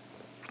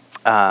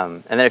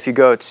 And then if you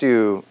go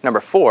to number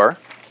 4, it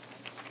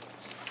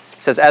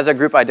says, as a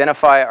group,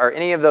 identify, are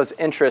any of those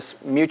interests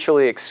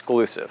mutually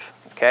exclusive?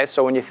 Okay,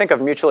 so when you think of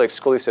mutually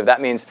exclusive,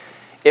 that means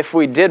if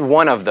we did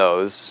one of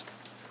those,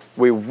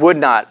 we would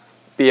not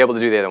be able to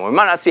do the other one. We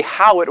might not see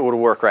how it would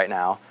work right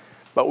now,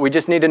 but we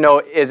just need to know,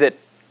 is it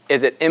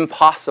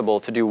impossible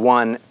to do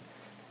one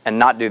and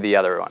not do the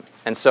other one?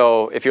 And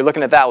so if you're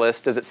looking at that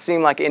list, does it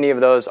seem like any of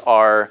those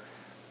are,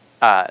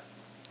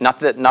 not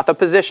the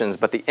positions,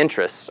 but the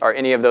interests, are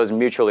any of those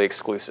mutually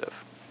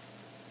exclusive?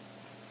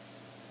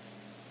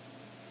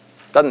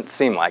 Doesn't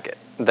seem like it,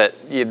 that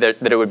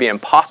it would be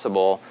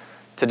impossible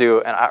to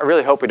do, and I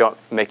really hope we don't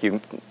make you,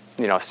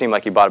 seem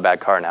like you bought a bad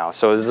car now.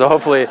 So this is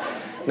hopefully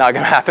not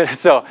going to happen.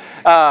 So,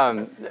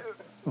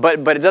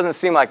 but it doesn't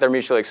seem like they're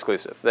mutually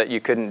exclusive, that you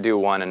couldn't do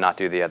one and not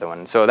do the other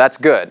one. So that's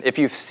good. If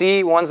you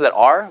see ones that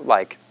are,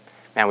 like,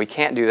 man, we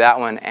can't do that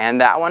one and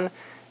that one,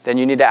 then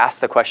you need to ask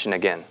the question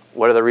again.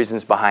 What are the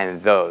reasons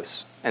behind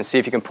those? And see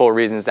if you can pull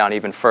reasons down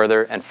even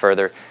further and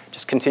further.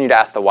 Just continue to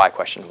ask the why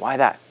question. Why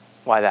that?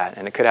 Why that?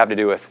 And it could have to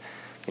do with,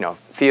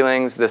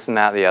 feelings, this and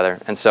that, the other.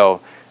 And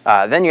so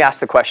then you ask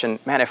the question,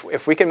 man,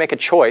 if we can make a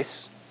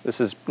choice, this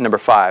is number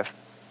 5,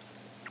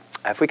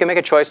 if we can make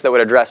a choice that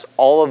would address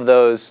all of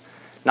those,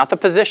 not the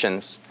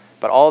positions,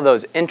 but all of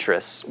those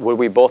interests, would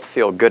we both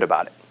feel good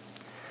about it?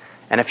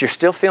 And if you're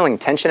still feeling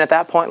tension at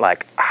that point,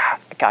 like,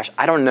 gosh,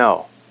 I don't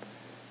know,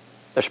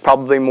 there's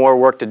probably more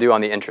work to do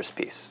on the interest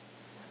piece.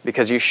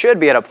 Because you should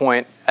be at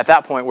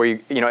that point where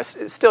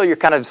it's still you're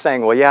kind of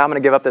saying, well, yeah, I'm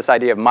going to give up this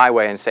idea of my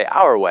way and say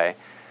our way.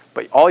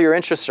 But all your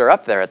interests are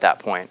up there at that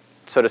point.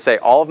 So to say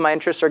all of my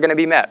interests are going to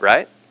be met,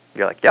 right?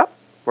 You're like, yep,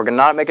 we're going to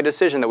not make a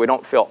decision that we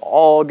don't feel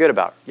all good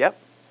about. Yep.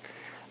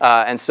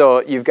 And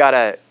so you've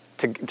got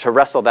to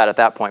wrestle that at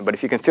that point. But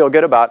if you can feel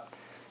good about,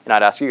 and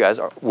I'd ask you guys,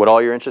 would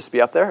all your interests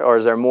be up there? Or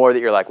is there more that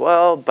you're like,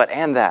 well, but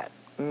and that,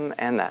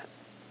 and that?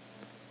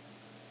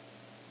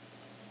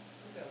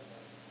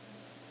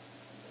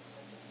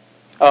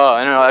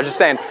 Oh, no, I was just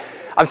saying,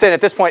 I'm saying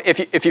at this point,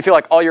 if you feel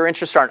like all your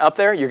interests aren't up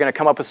there, you're going to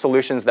come up with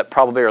solutions that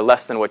probably are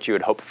less than what you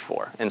had hoped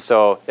for. And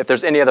so if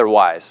there's any other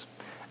whys,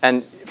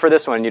 and for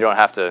this one, we don't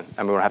have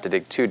to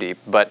dig too deep,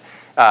 but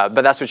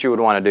that's what you would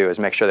want to do, is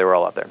make sure they were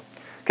all up there.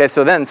 Okay,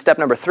 so then step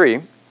number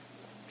 3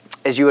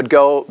 is you would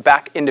go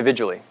back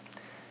individually.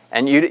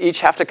 And you'd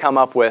each have to come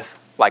up with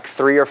like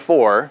 3 or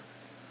 4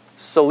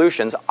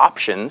 solutions,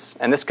 options,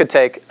 and this could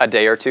take a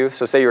day or two.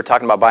 So say you were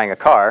talking about buying a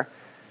car,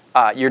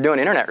 you're doing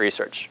internet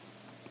research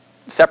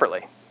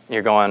separately.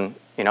 You're going,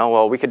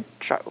 well, we could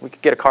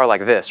get a car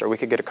like this, or we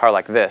could get a car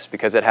like this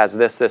because it has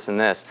this, this, and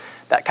this.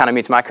 That kind of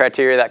meets my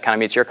criteria, that kind of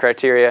meets your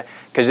criteria,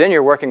 because then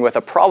you're working with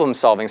a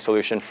problem-solving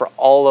solution for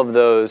all of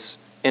those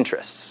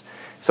interests.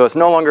 So it's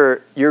no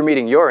longer you're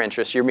meeting your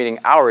interests, you're meeting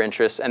our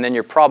interests, and then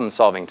you're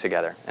problem-solving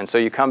together. And so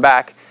you come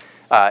back,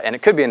 and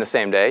it could be in the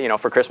same day.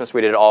 For Christmas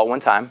we did it all at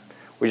one time.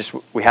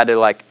 We had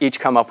to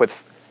each come up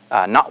with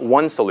not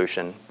one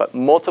solution, but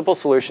multiple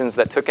solutions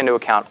that took into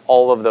account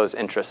all of those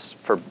interests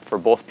for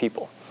both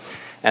people.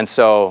 And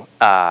so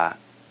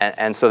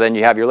so then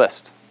you have your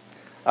list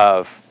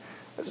of.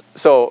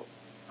 So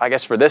I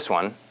guess for this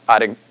one, why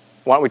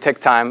don't we take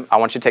time? I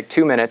want you to take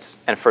 2 minutes,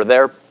 and for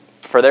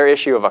their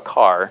issue of a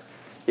car,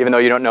 even though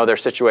you don't know their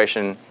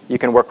situation, you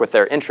can work with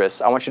their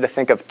interests. I want you to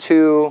think of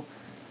 2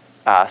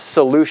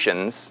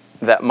 solutions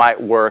that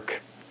might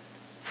work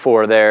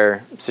for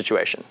their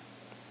situation.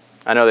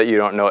 I know that you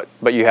don't know it,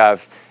 but you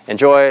have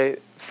enjoy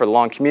for the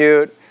long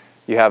commute.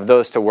 You have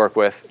those to work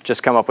with.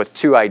 Just come up with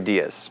 2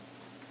 ideas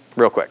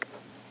real quick.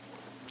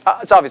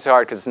 It's obviously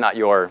hard because it's not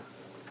your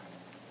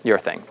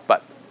thing,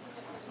 but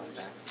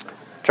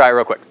try it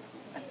real quick.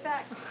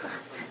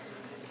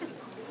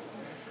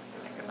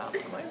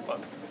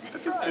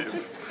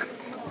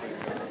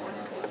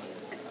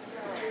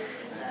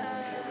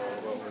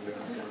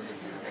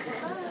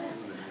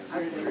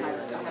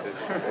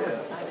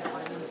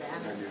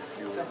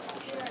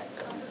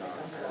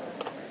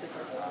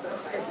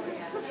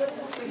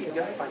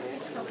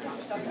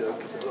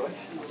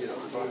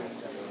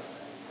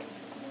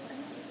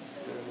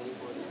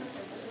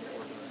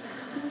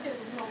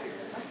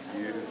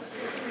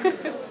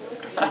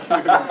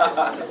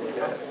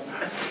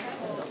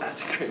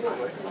 That's great.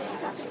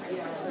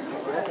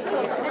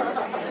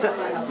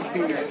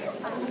 You can.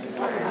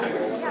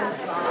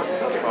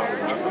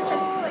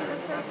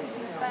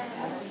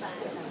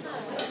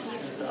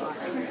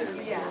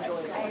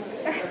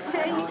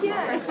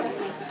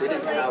 They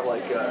didn't have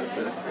like the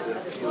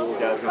fuel.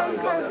 Good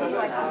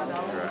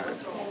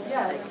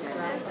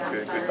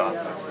thought.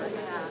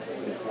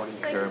 20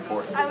 very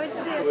important. I would say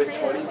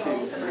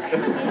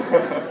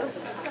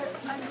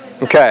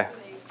a Okay, I'm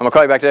gonna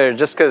call you back later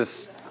just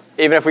because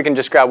even if we can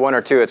just grab one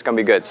or two, it's gonna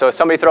be good. So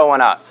somebody throw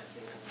one out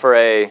for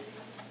a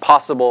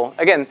possible,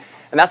 again,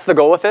 and that's the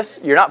goal with this.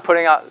 You're not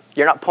pulling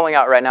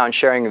out right now and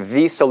sharing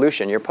the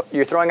solution.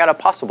 You're throwing out a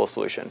possible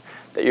solution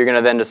that you're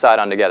gonna then decide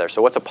on together.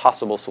 So what's a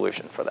possible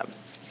solution for them?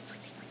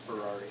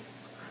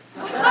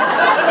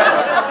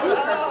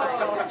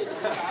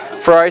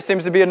 Ferrari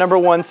seems to be a number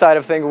one side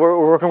of things. We're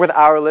working with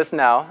our list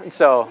now,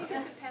 so. It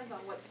depends on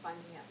what's fun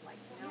you have, like,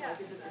 you know,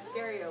 like, is it the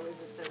stereo, is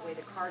it the way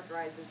the car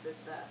drives, is it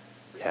the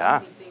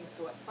responding things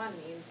to what fun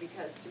means,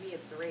 because to me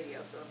it's the radio,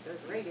 so if there's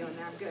a radio in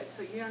there, I'm good.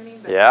 So you know what I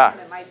mean? But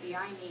it might be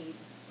I need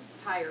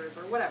tires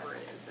or whatever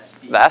it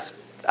is.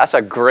 That's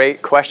a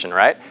great question,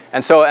 right?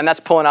 And that's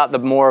pulling out the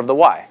more of the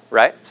why,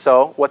 right?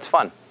 So what's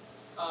fun?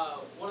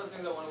 One of the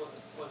things I wanted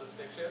was a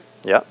stick shift.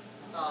 Yep.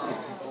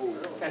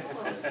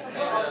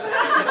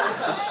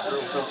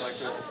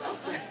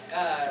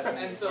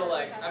 And so,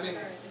 like, I mean,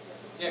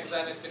 yeah, because I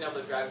haven't been able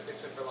to drive a stick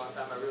shift for a long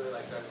time. I really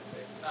like driving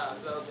stick.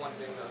 So that was one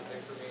thing that was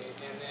big for me.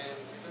 And then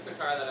just a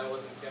car that I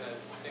wasn't going to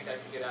think I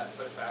could get out and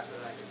push faster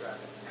than I could drive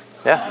it.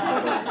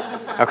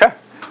 Yeah. Okay.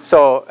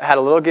 So had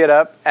a little get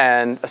up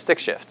and a stick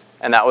shift,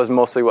 and that was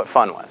mostly what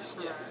fun was.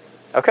 Yeah.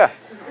 Okay.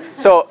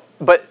 So,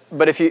 but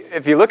if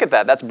you look at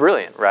that, that's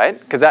brilliant, right?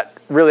 Because that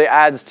really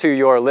adds to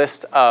your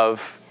list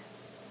of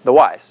the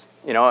whys.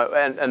 You know,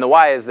 and the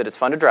why is that it's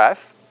fun to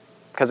drive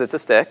because it's a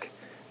stick.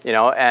 You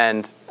know,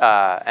 and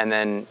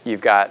then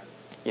you've got,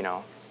 you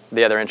know,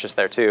 the other interest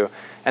there too,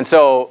 and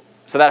so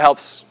that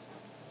helps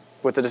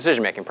with the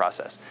decision-making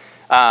process.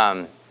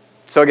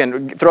 So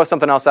again, throw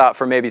something else out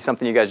for maybe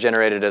something you guys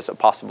generated as a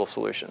possible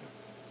solution.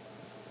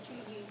 2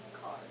 used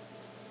cars.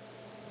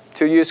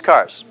 2 used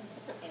cars.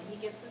 And he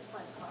gets his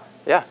fun car.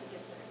 Yeah. She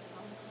gets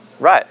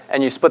her Right,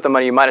 and you split the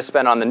money you might have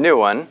spent on the new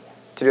one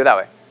to do it that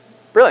way.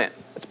 Brilliant.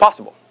 It's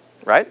possible,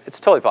 right? It's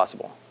totally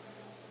possible.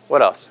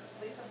 What else?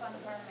 Lease a fun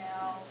car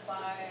now, buy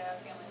a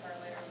family car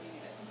later when you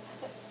need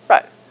it.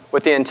 Right,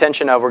 with the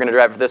intention of we're going to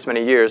drive for this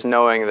many years,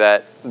 knowing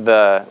that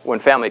when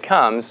family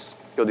comes,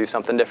 you'll do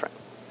something different.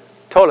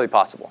 Totally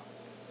possible.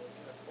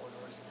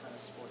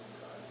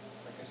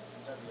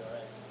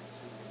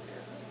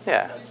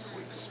 Yeah. It's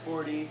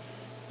sporty,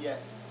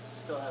 yet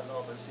still has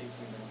all the safety.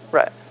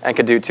 Right, and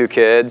could do 2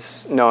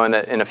 kids, knowing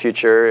that in the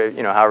future,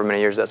 you know, however many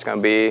years that's going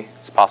to be,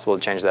 it's possible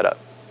to change that up.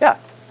 Yeah.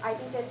 I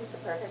think that's just the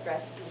perfect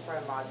recipe for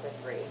a Mazda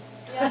 3.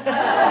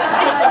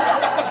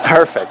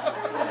 Perfect.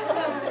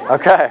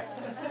 Okay.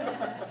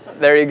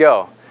 There you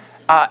go.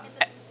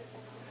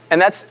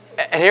 And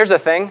here's the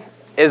thing,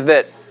 is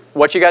that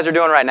what you guys are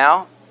doing right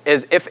now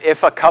is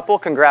if a couple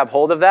can grab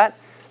hold of that,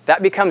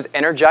 that becomes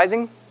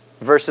energizing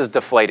versus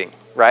deflating,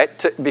 right?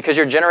 Because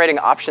you're generating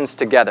options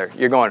together.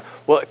 You're going,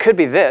 well, it could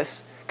be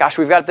this. Gosh,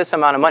 we've got this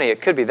amount of money.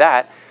 It could be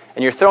that.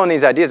 And you're throwing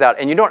these ideas out,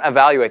 and you don't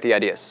evaluate the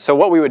ideas. So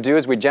what we would do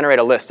is we'd generate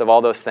a list of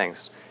all those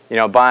things. You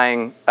know,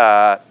 buying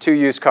 2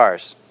 used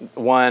cars.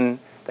 One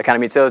that kind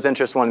of meets those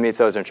interests, one meets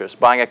those interests.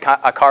 Buying a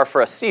car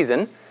for a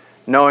season,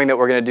 knowing that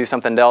we're going to do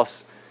something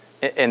else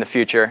in the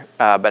future,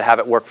 but have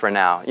it work for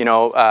now. You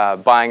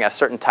know, buying a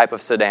certain type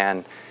of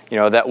sedan, you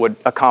know, that would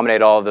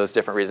accommodate all of those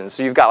different reasons.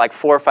 So you've got like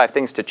 4 or 5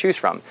 things to choose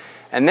from.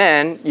 And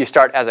then you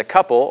start as a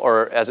couple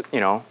or as, you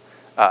know,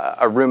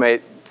 a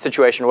roommate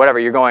situation or whatever,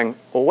 you're going,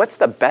 well, what's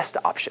the best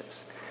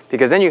options?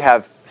 Because then you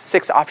have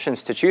 6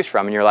 options to choose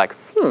from, and you're like,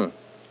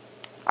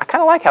 I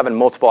kind of like having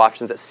multiple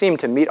options that seem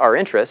to meet our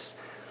interests.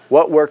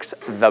 What works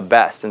the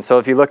best? And so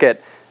if you look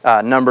at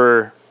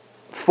number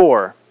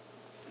 4,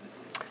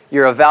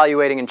 you're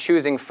evaluating and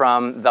choosing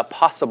from the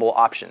possible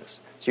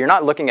options. So you're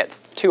not looking at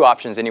 2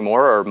 options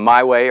anymore, or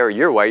my way or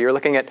your way. You're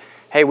looking at,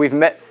 hey,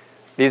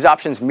 these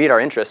options meet our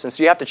interests. And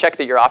so you have to check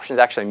that your options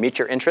actually meet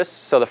your interests.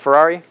 So the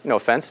Ferrari, no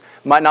offense,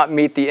 might not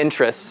meet the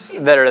interests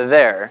that are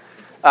there.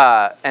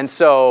 And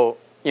so,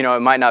 you know,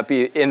 it might not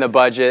be in the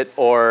budget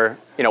or,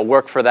 you know,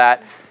 work for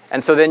that.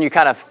 And so then you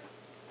can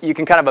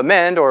kind of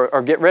amend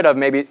or get rid of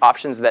maybe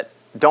options that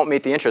don't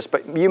meet the interest.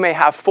 But you may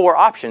have 4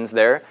 options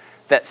there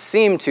that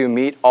seem to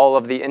meet all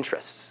of the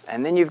interests.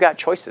 And then you've got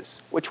choices.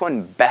 Which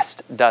one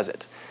best does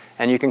it?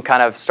 And you can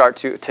kind of start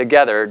to,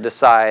 together,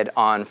 decide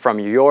on, from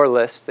your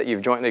list that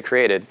you've jointly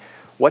created,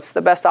 what's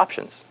the best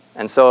options?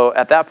 And so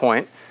at that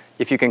point,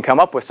 if you can come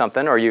up with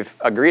something or you've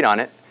agreed on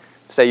it,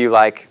 say you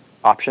like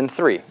option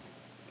 3,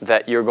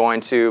 that you're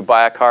going to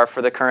buy a car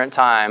for the current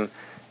time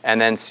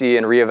and then see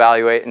and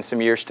reevaluate in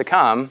some years to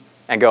come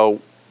and go,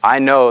 I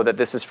know that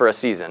this is for a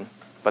season,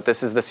 but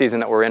this is the season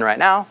that we're in right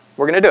now,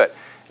 we're going to do it.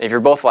 And if you're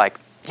both like,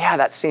 yeah,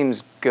 that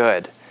seems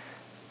good,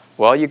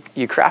 well,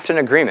 you craft an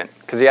agreement.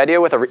 Because the idea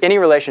with any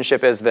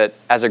relationship is that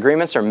as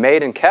agreements are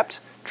made and kept,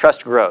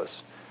 trust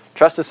grows.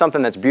 Trust is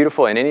something that's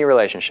beautiful in any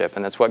relationship,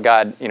 and that's what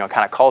God, kind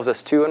of calls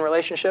us to in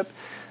relationship,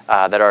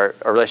 that our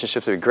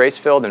relationships will be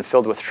grace-filled and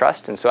filled with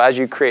trust. And so as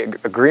you create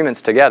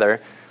agreements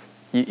together,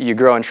 you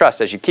grow in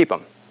trust as you keep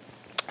them.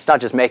 It's not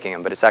just making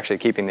them, but it's actually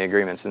keeping the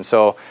agreements.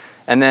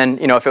 And then,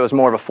 if it was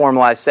more of a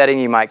formalized setting,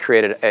 you might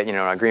create an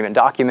agreement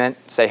document,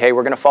 say, hey,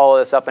 we're going to follow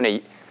this up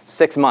in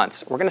 6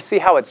 months. We're going to see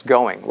how it's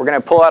going. We're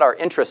going to pull out our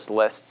interest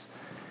lists,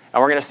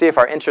 and we're going to see if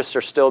our interests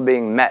are still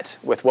being met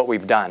with what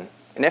we've done.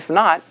 And if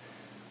not,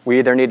 we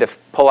either need to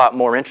pull out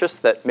more interests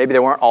that maybe they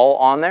weren't all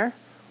on there,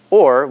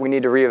 or we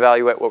need to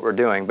reevaluate what we're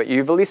doing. But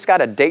you've at least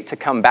got a date to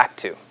come back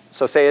to.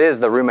 So say it is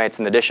the roommates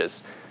and the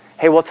dishes.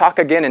 Hey, we'll talk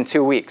again in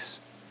 2 weeks.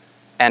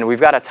 And we've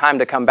got a time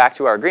to come back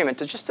to our agreement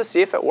just to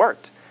see if it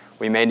worked.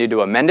 We may need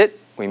to amend it.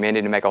 We may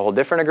need to make a whole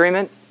different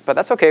agreement. But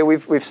that's okay.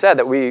 We've said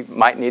that we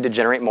might need to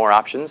generate more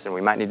options, and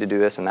we might need to do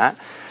this and that.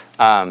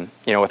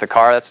 With a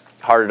car, that's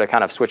harder to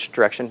kind of switch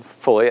direction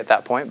fully at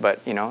that point.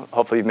 But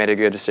hopefully you've made a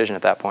good decision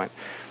at that point.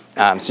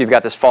 So you've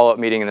got this follow-up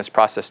meeting and this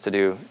process to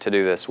do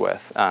this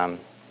with.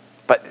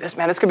 But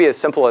this could be as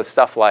simple as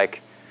stuff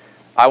like,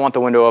 I want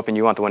the window open,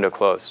 you want the window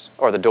closed,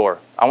 or the door.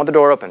 I want the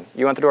door open,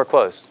 you want the door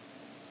closed.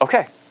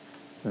 Okay,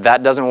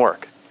 that doesn't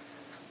work.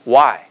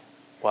 Why?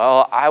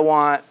 Well, I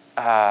want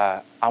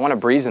a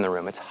breeze in the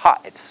room. It's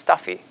hot, it's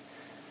stuffy.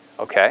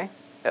 Okay,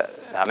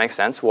 that makes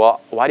sense.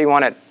 Well, why do you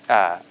want it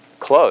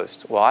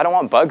closed? Well, I don't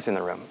want bugs in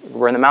the room.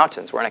 We're in the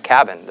mountains, we're in a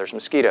cabin, there's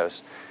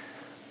mosquitoes.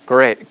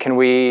 Great, can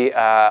we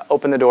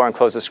open the door and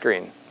close the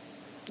screen?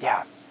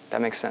 Yeah,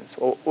 that makes sense.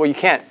 Well, you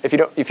can't, if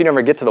you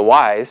never get to the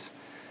whys,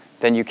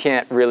 then you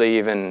can't really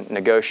even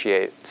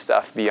negotiate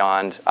stuff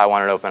beyond, I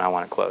want it open, I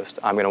want it closed.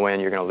 I'm going to win,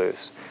 you're going to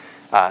lose.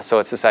 So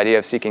it's this idea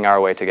of seeking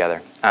our way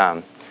together.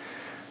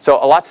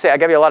 So a lot to say. I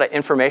gave you a lot of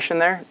information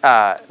there.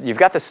 You've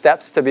got the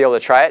steps to be able to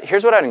try it.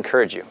 Here's what I'd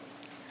encourage you.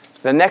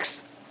 The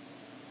next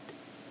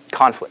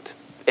conflict.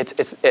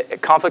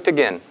 Conflict,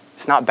 again,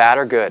 it's not bad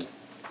or good.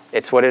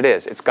 It's what it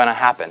is. It's going to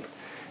happen.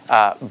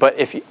 But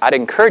I'd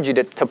encourage you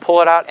to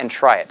pull it out and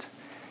try it.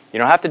 You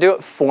don't have to do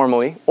it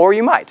formally, or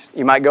you might.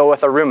 You might go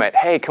with a roommate.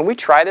 Hey, can we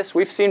try this?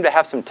 We've seemed to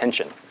have some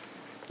tension.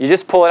 You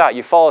just pull it out.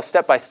 You follow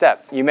step by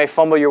step. You may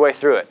fumble your way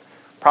through it.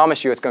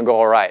 Promise you it's going to go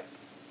all right.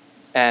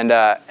 And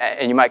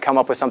you might come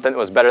up with something that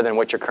was better than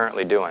what you're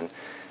currently doing.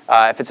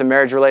 If it's a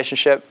marriage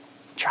relationship,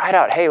 try it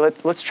out. Hey,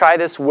 let's try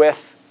this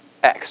with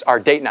X, our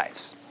date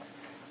nights.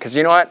 Because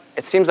you know what?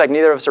 It seems like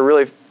neither of us are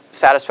really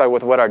satisfied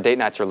with what our date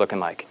nights are looking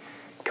like.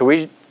 Could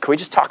we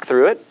just talk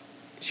through it?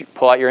 You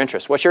pull out your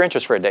interest. What's your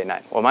interest for a date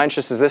night? Well, my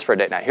interest is this for a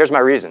date night. Here's my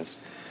reasons.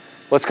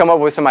 Let's come up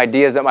with some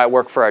ideas that might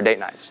work for our date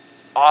nights.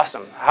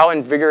 Awesome. How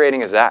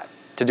invigorating is that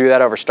to do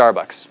that over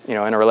Starbucks, in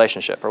a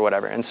relationship or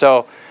whatever? And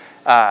so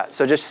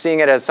just seeing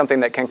it as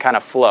something that can kind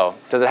of flow.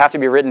 Does it have to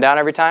be written down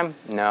every time?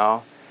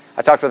 No.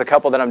 I talked with a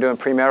couple that I'm doing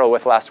premarital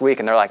with last week,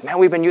 and they're like, man,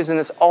 we've been using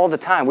this all the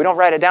time. We don't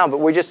write it down, but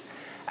we just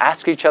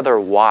ask each other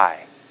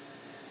why.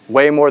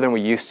 Way more than we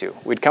used to.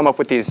 We'd come up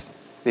with these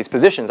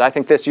positions. I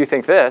think this, you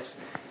think this,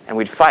 and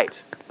we'd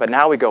fight. But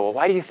now we go, well,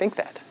 why do you think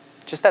that?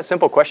 Just that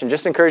simple question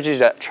just encourages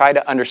you to try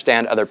to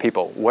understand other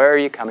people. Where are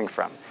you coming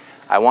from?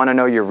 I want to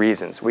know your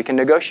reasons. We can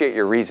negotiate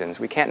your reasons.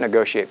 We can't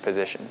negotiate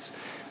positions.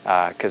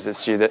 Because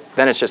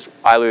then it's just,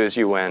 I lose,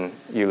 you win,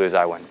 you lose,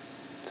 I win.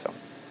 So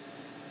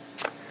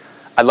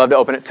I'd love to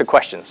open it to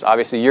questions.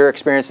 Obviously, your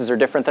experiences are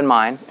different than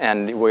mine,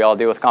 and we all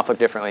deal with conflict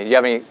differently. Do you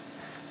have any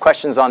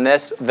questions on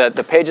this?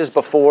 The pages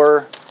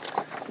before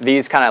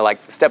these kind of like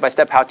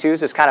step-by-step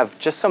how-tos is kind of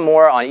just some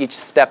more on each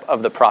step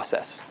of the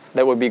process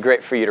that would be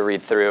great for you to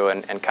read through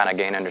and kind of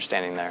gain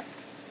understanding there.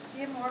 Do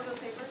you have more of those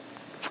papers?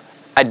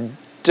 I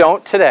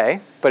don't today,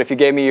 but if you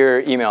gave me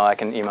your email, I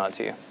can email it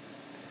to you.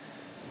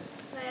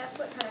 Can I ask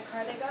what kind of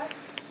car they got?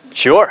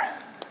 Sure.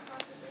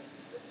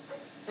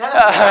 The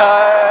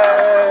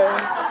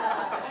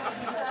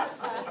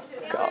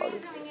only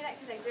reason we knew that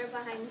because I drove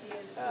behind you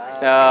this morning.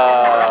 Oh.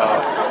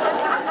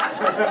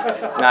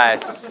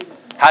 Nice.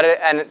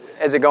 And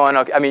is it going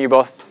okay? I mean, you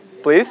both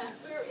pleased?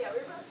 We were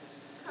both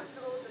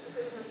comfortable with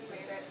the decision we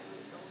made it,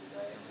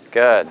 and we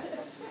Good.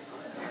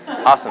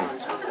 Awesome.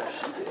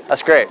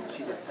 That's great.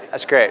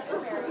 That's great.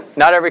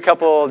 Not every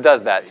couple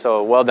does that,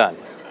 so well done.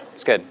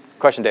 It's good.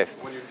 Question, Dave.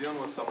 When you're dealing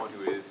with someone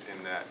who is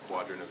in that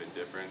quadrant of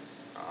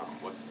indifference,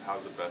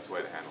 how's the best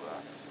way to handle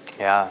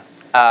that?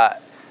 Yeah.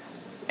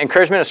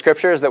 Encouragement of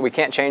Scripture is that we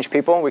can't change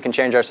people, we can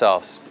change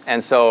ourselves.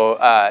 And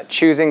so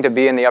choosing to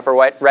be in the upper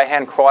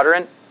right-hand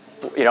quadrant,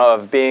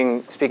 of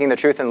speaking the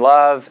truth in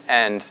love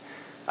and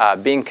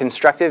being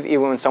constructive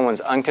even when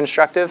someone's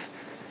unconstructive,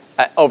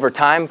 over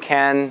time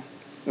can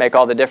make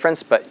all the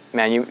difference, but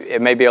man,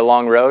 it may be a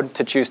long road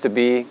to choose to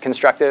be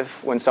constructive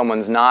when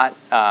someone's not.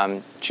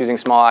 Choosing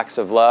small acts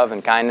of love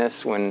and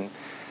kindness when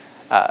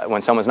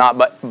someone's not,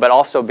 but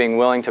also being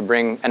willing to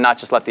bring and not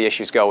just let the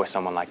issues go with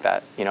someone like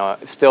that. You know,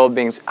 still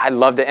being, I'd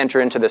love to enter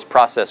into this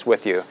process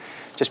with you.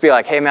 Just be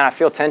like, hey man, I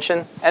feel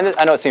tension, and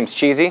I know it seems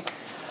cheesy,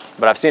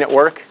 but I've seen it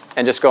work.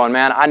 And just going,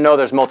 man, I know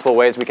there's multiple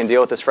ways we can deal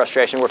with this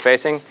frustration we're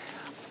facing.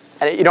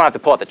 And you don't have to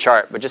pull out the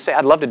chart, but just say,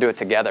 I'd love to do it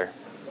together.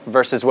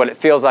 Versus what it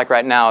feels like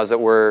right now is that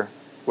we're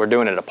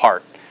doing it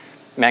apart.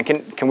 Man,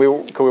 can we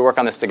work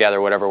on this together,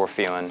 whatever we're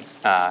feeling?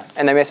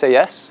 And they may say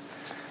yes,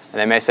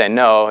 and they may say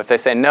no. If they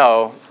say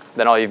no,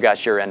 then all you've got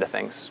is your end of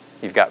things.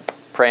 You've got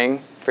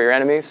praying for your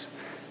enemies.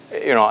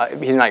 You know,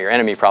 he's not your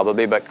enemy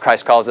probably, but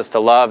Christ calls us to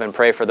love and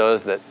pray for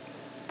those that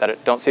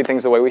don't see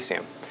things the way we see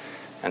them.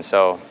 And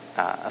so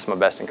that's my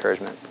best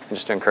encouragement, and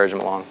just to encourage them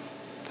along.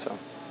 So,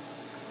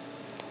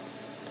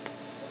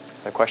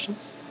 other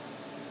questions?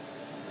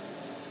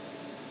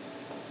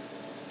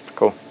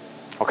 Cool.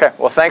 Okay.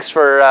 Well, thanks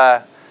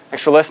for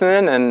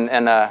listening,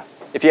 and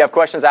if you have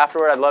questions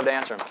afterward, I'd love to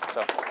answer them.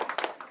 So.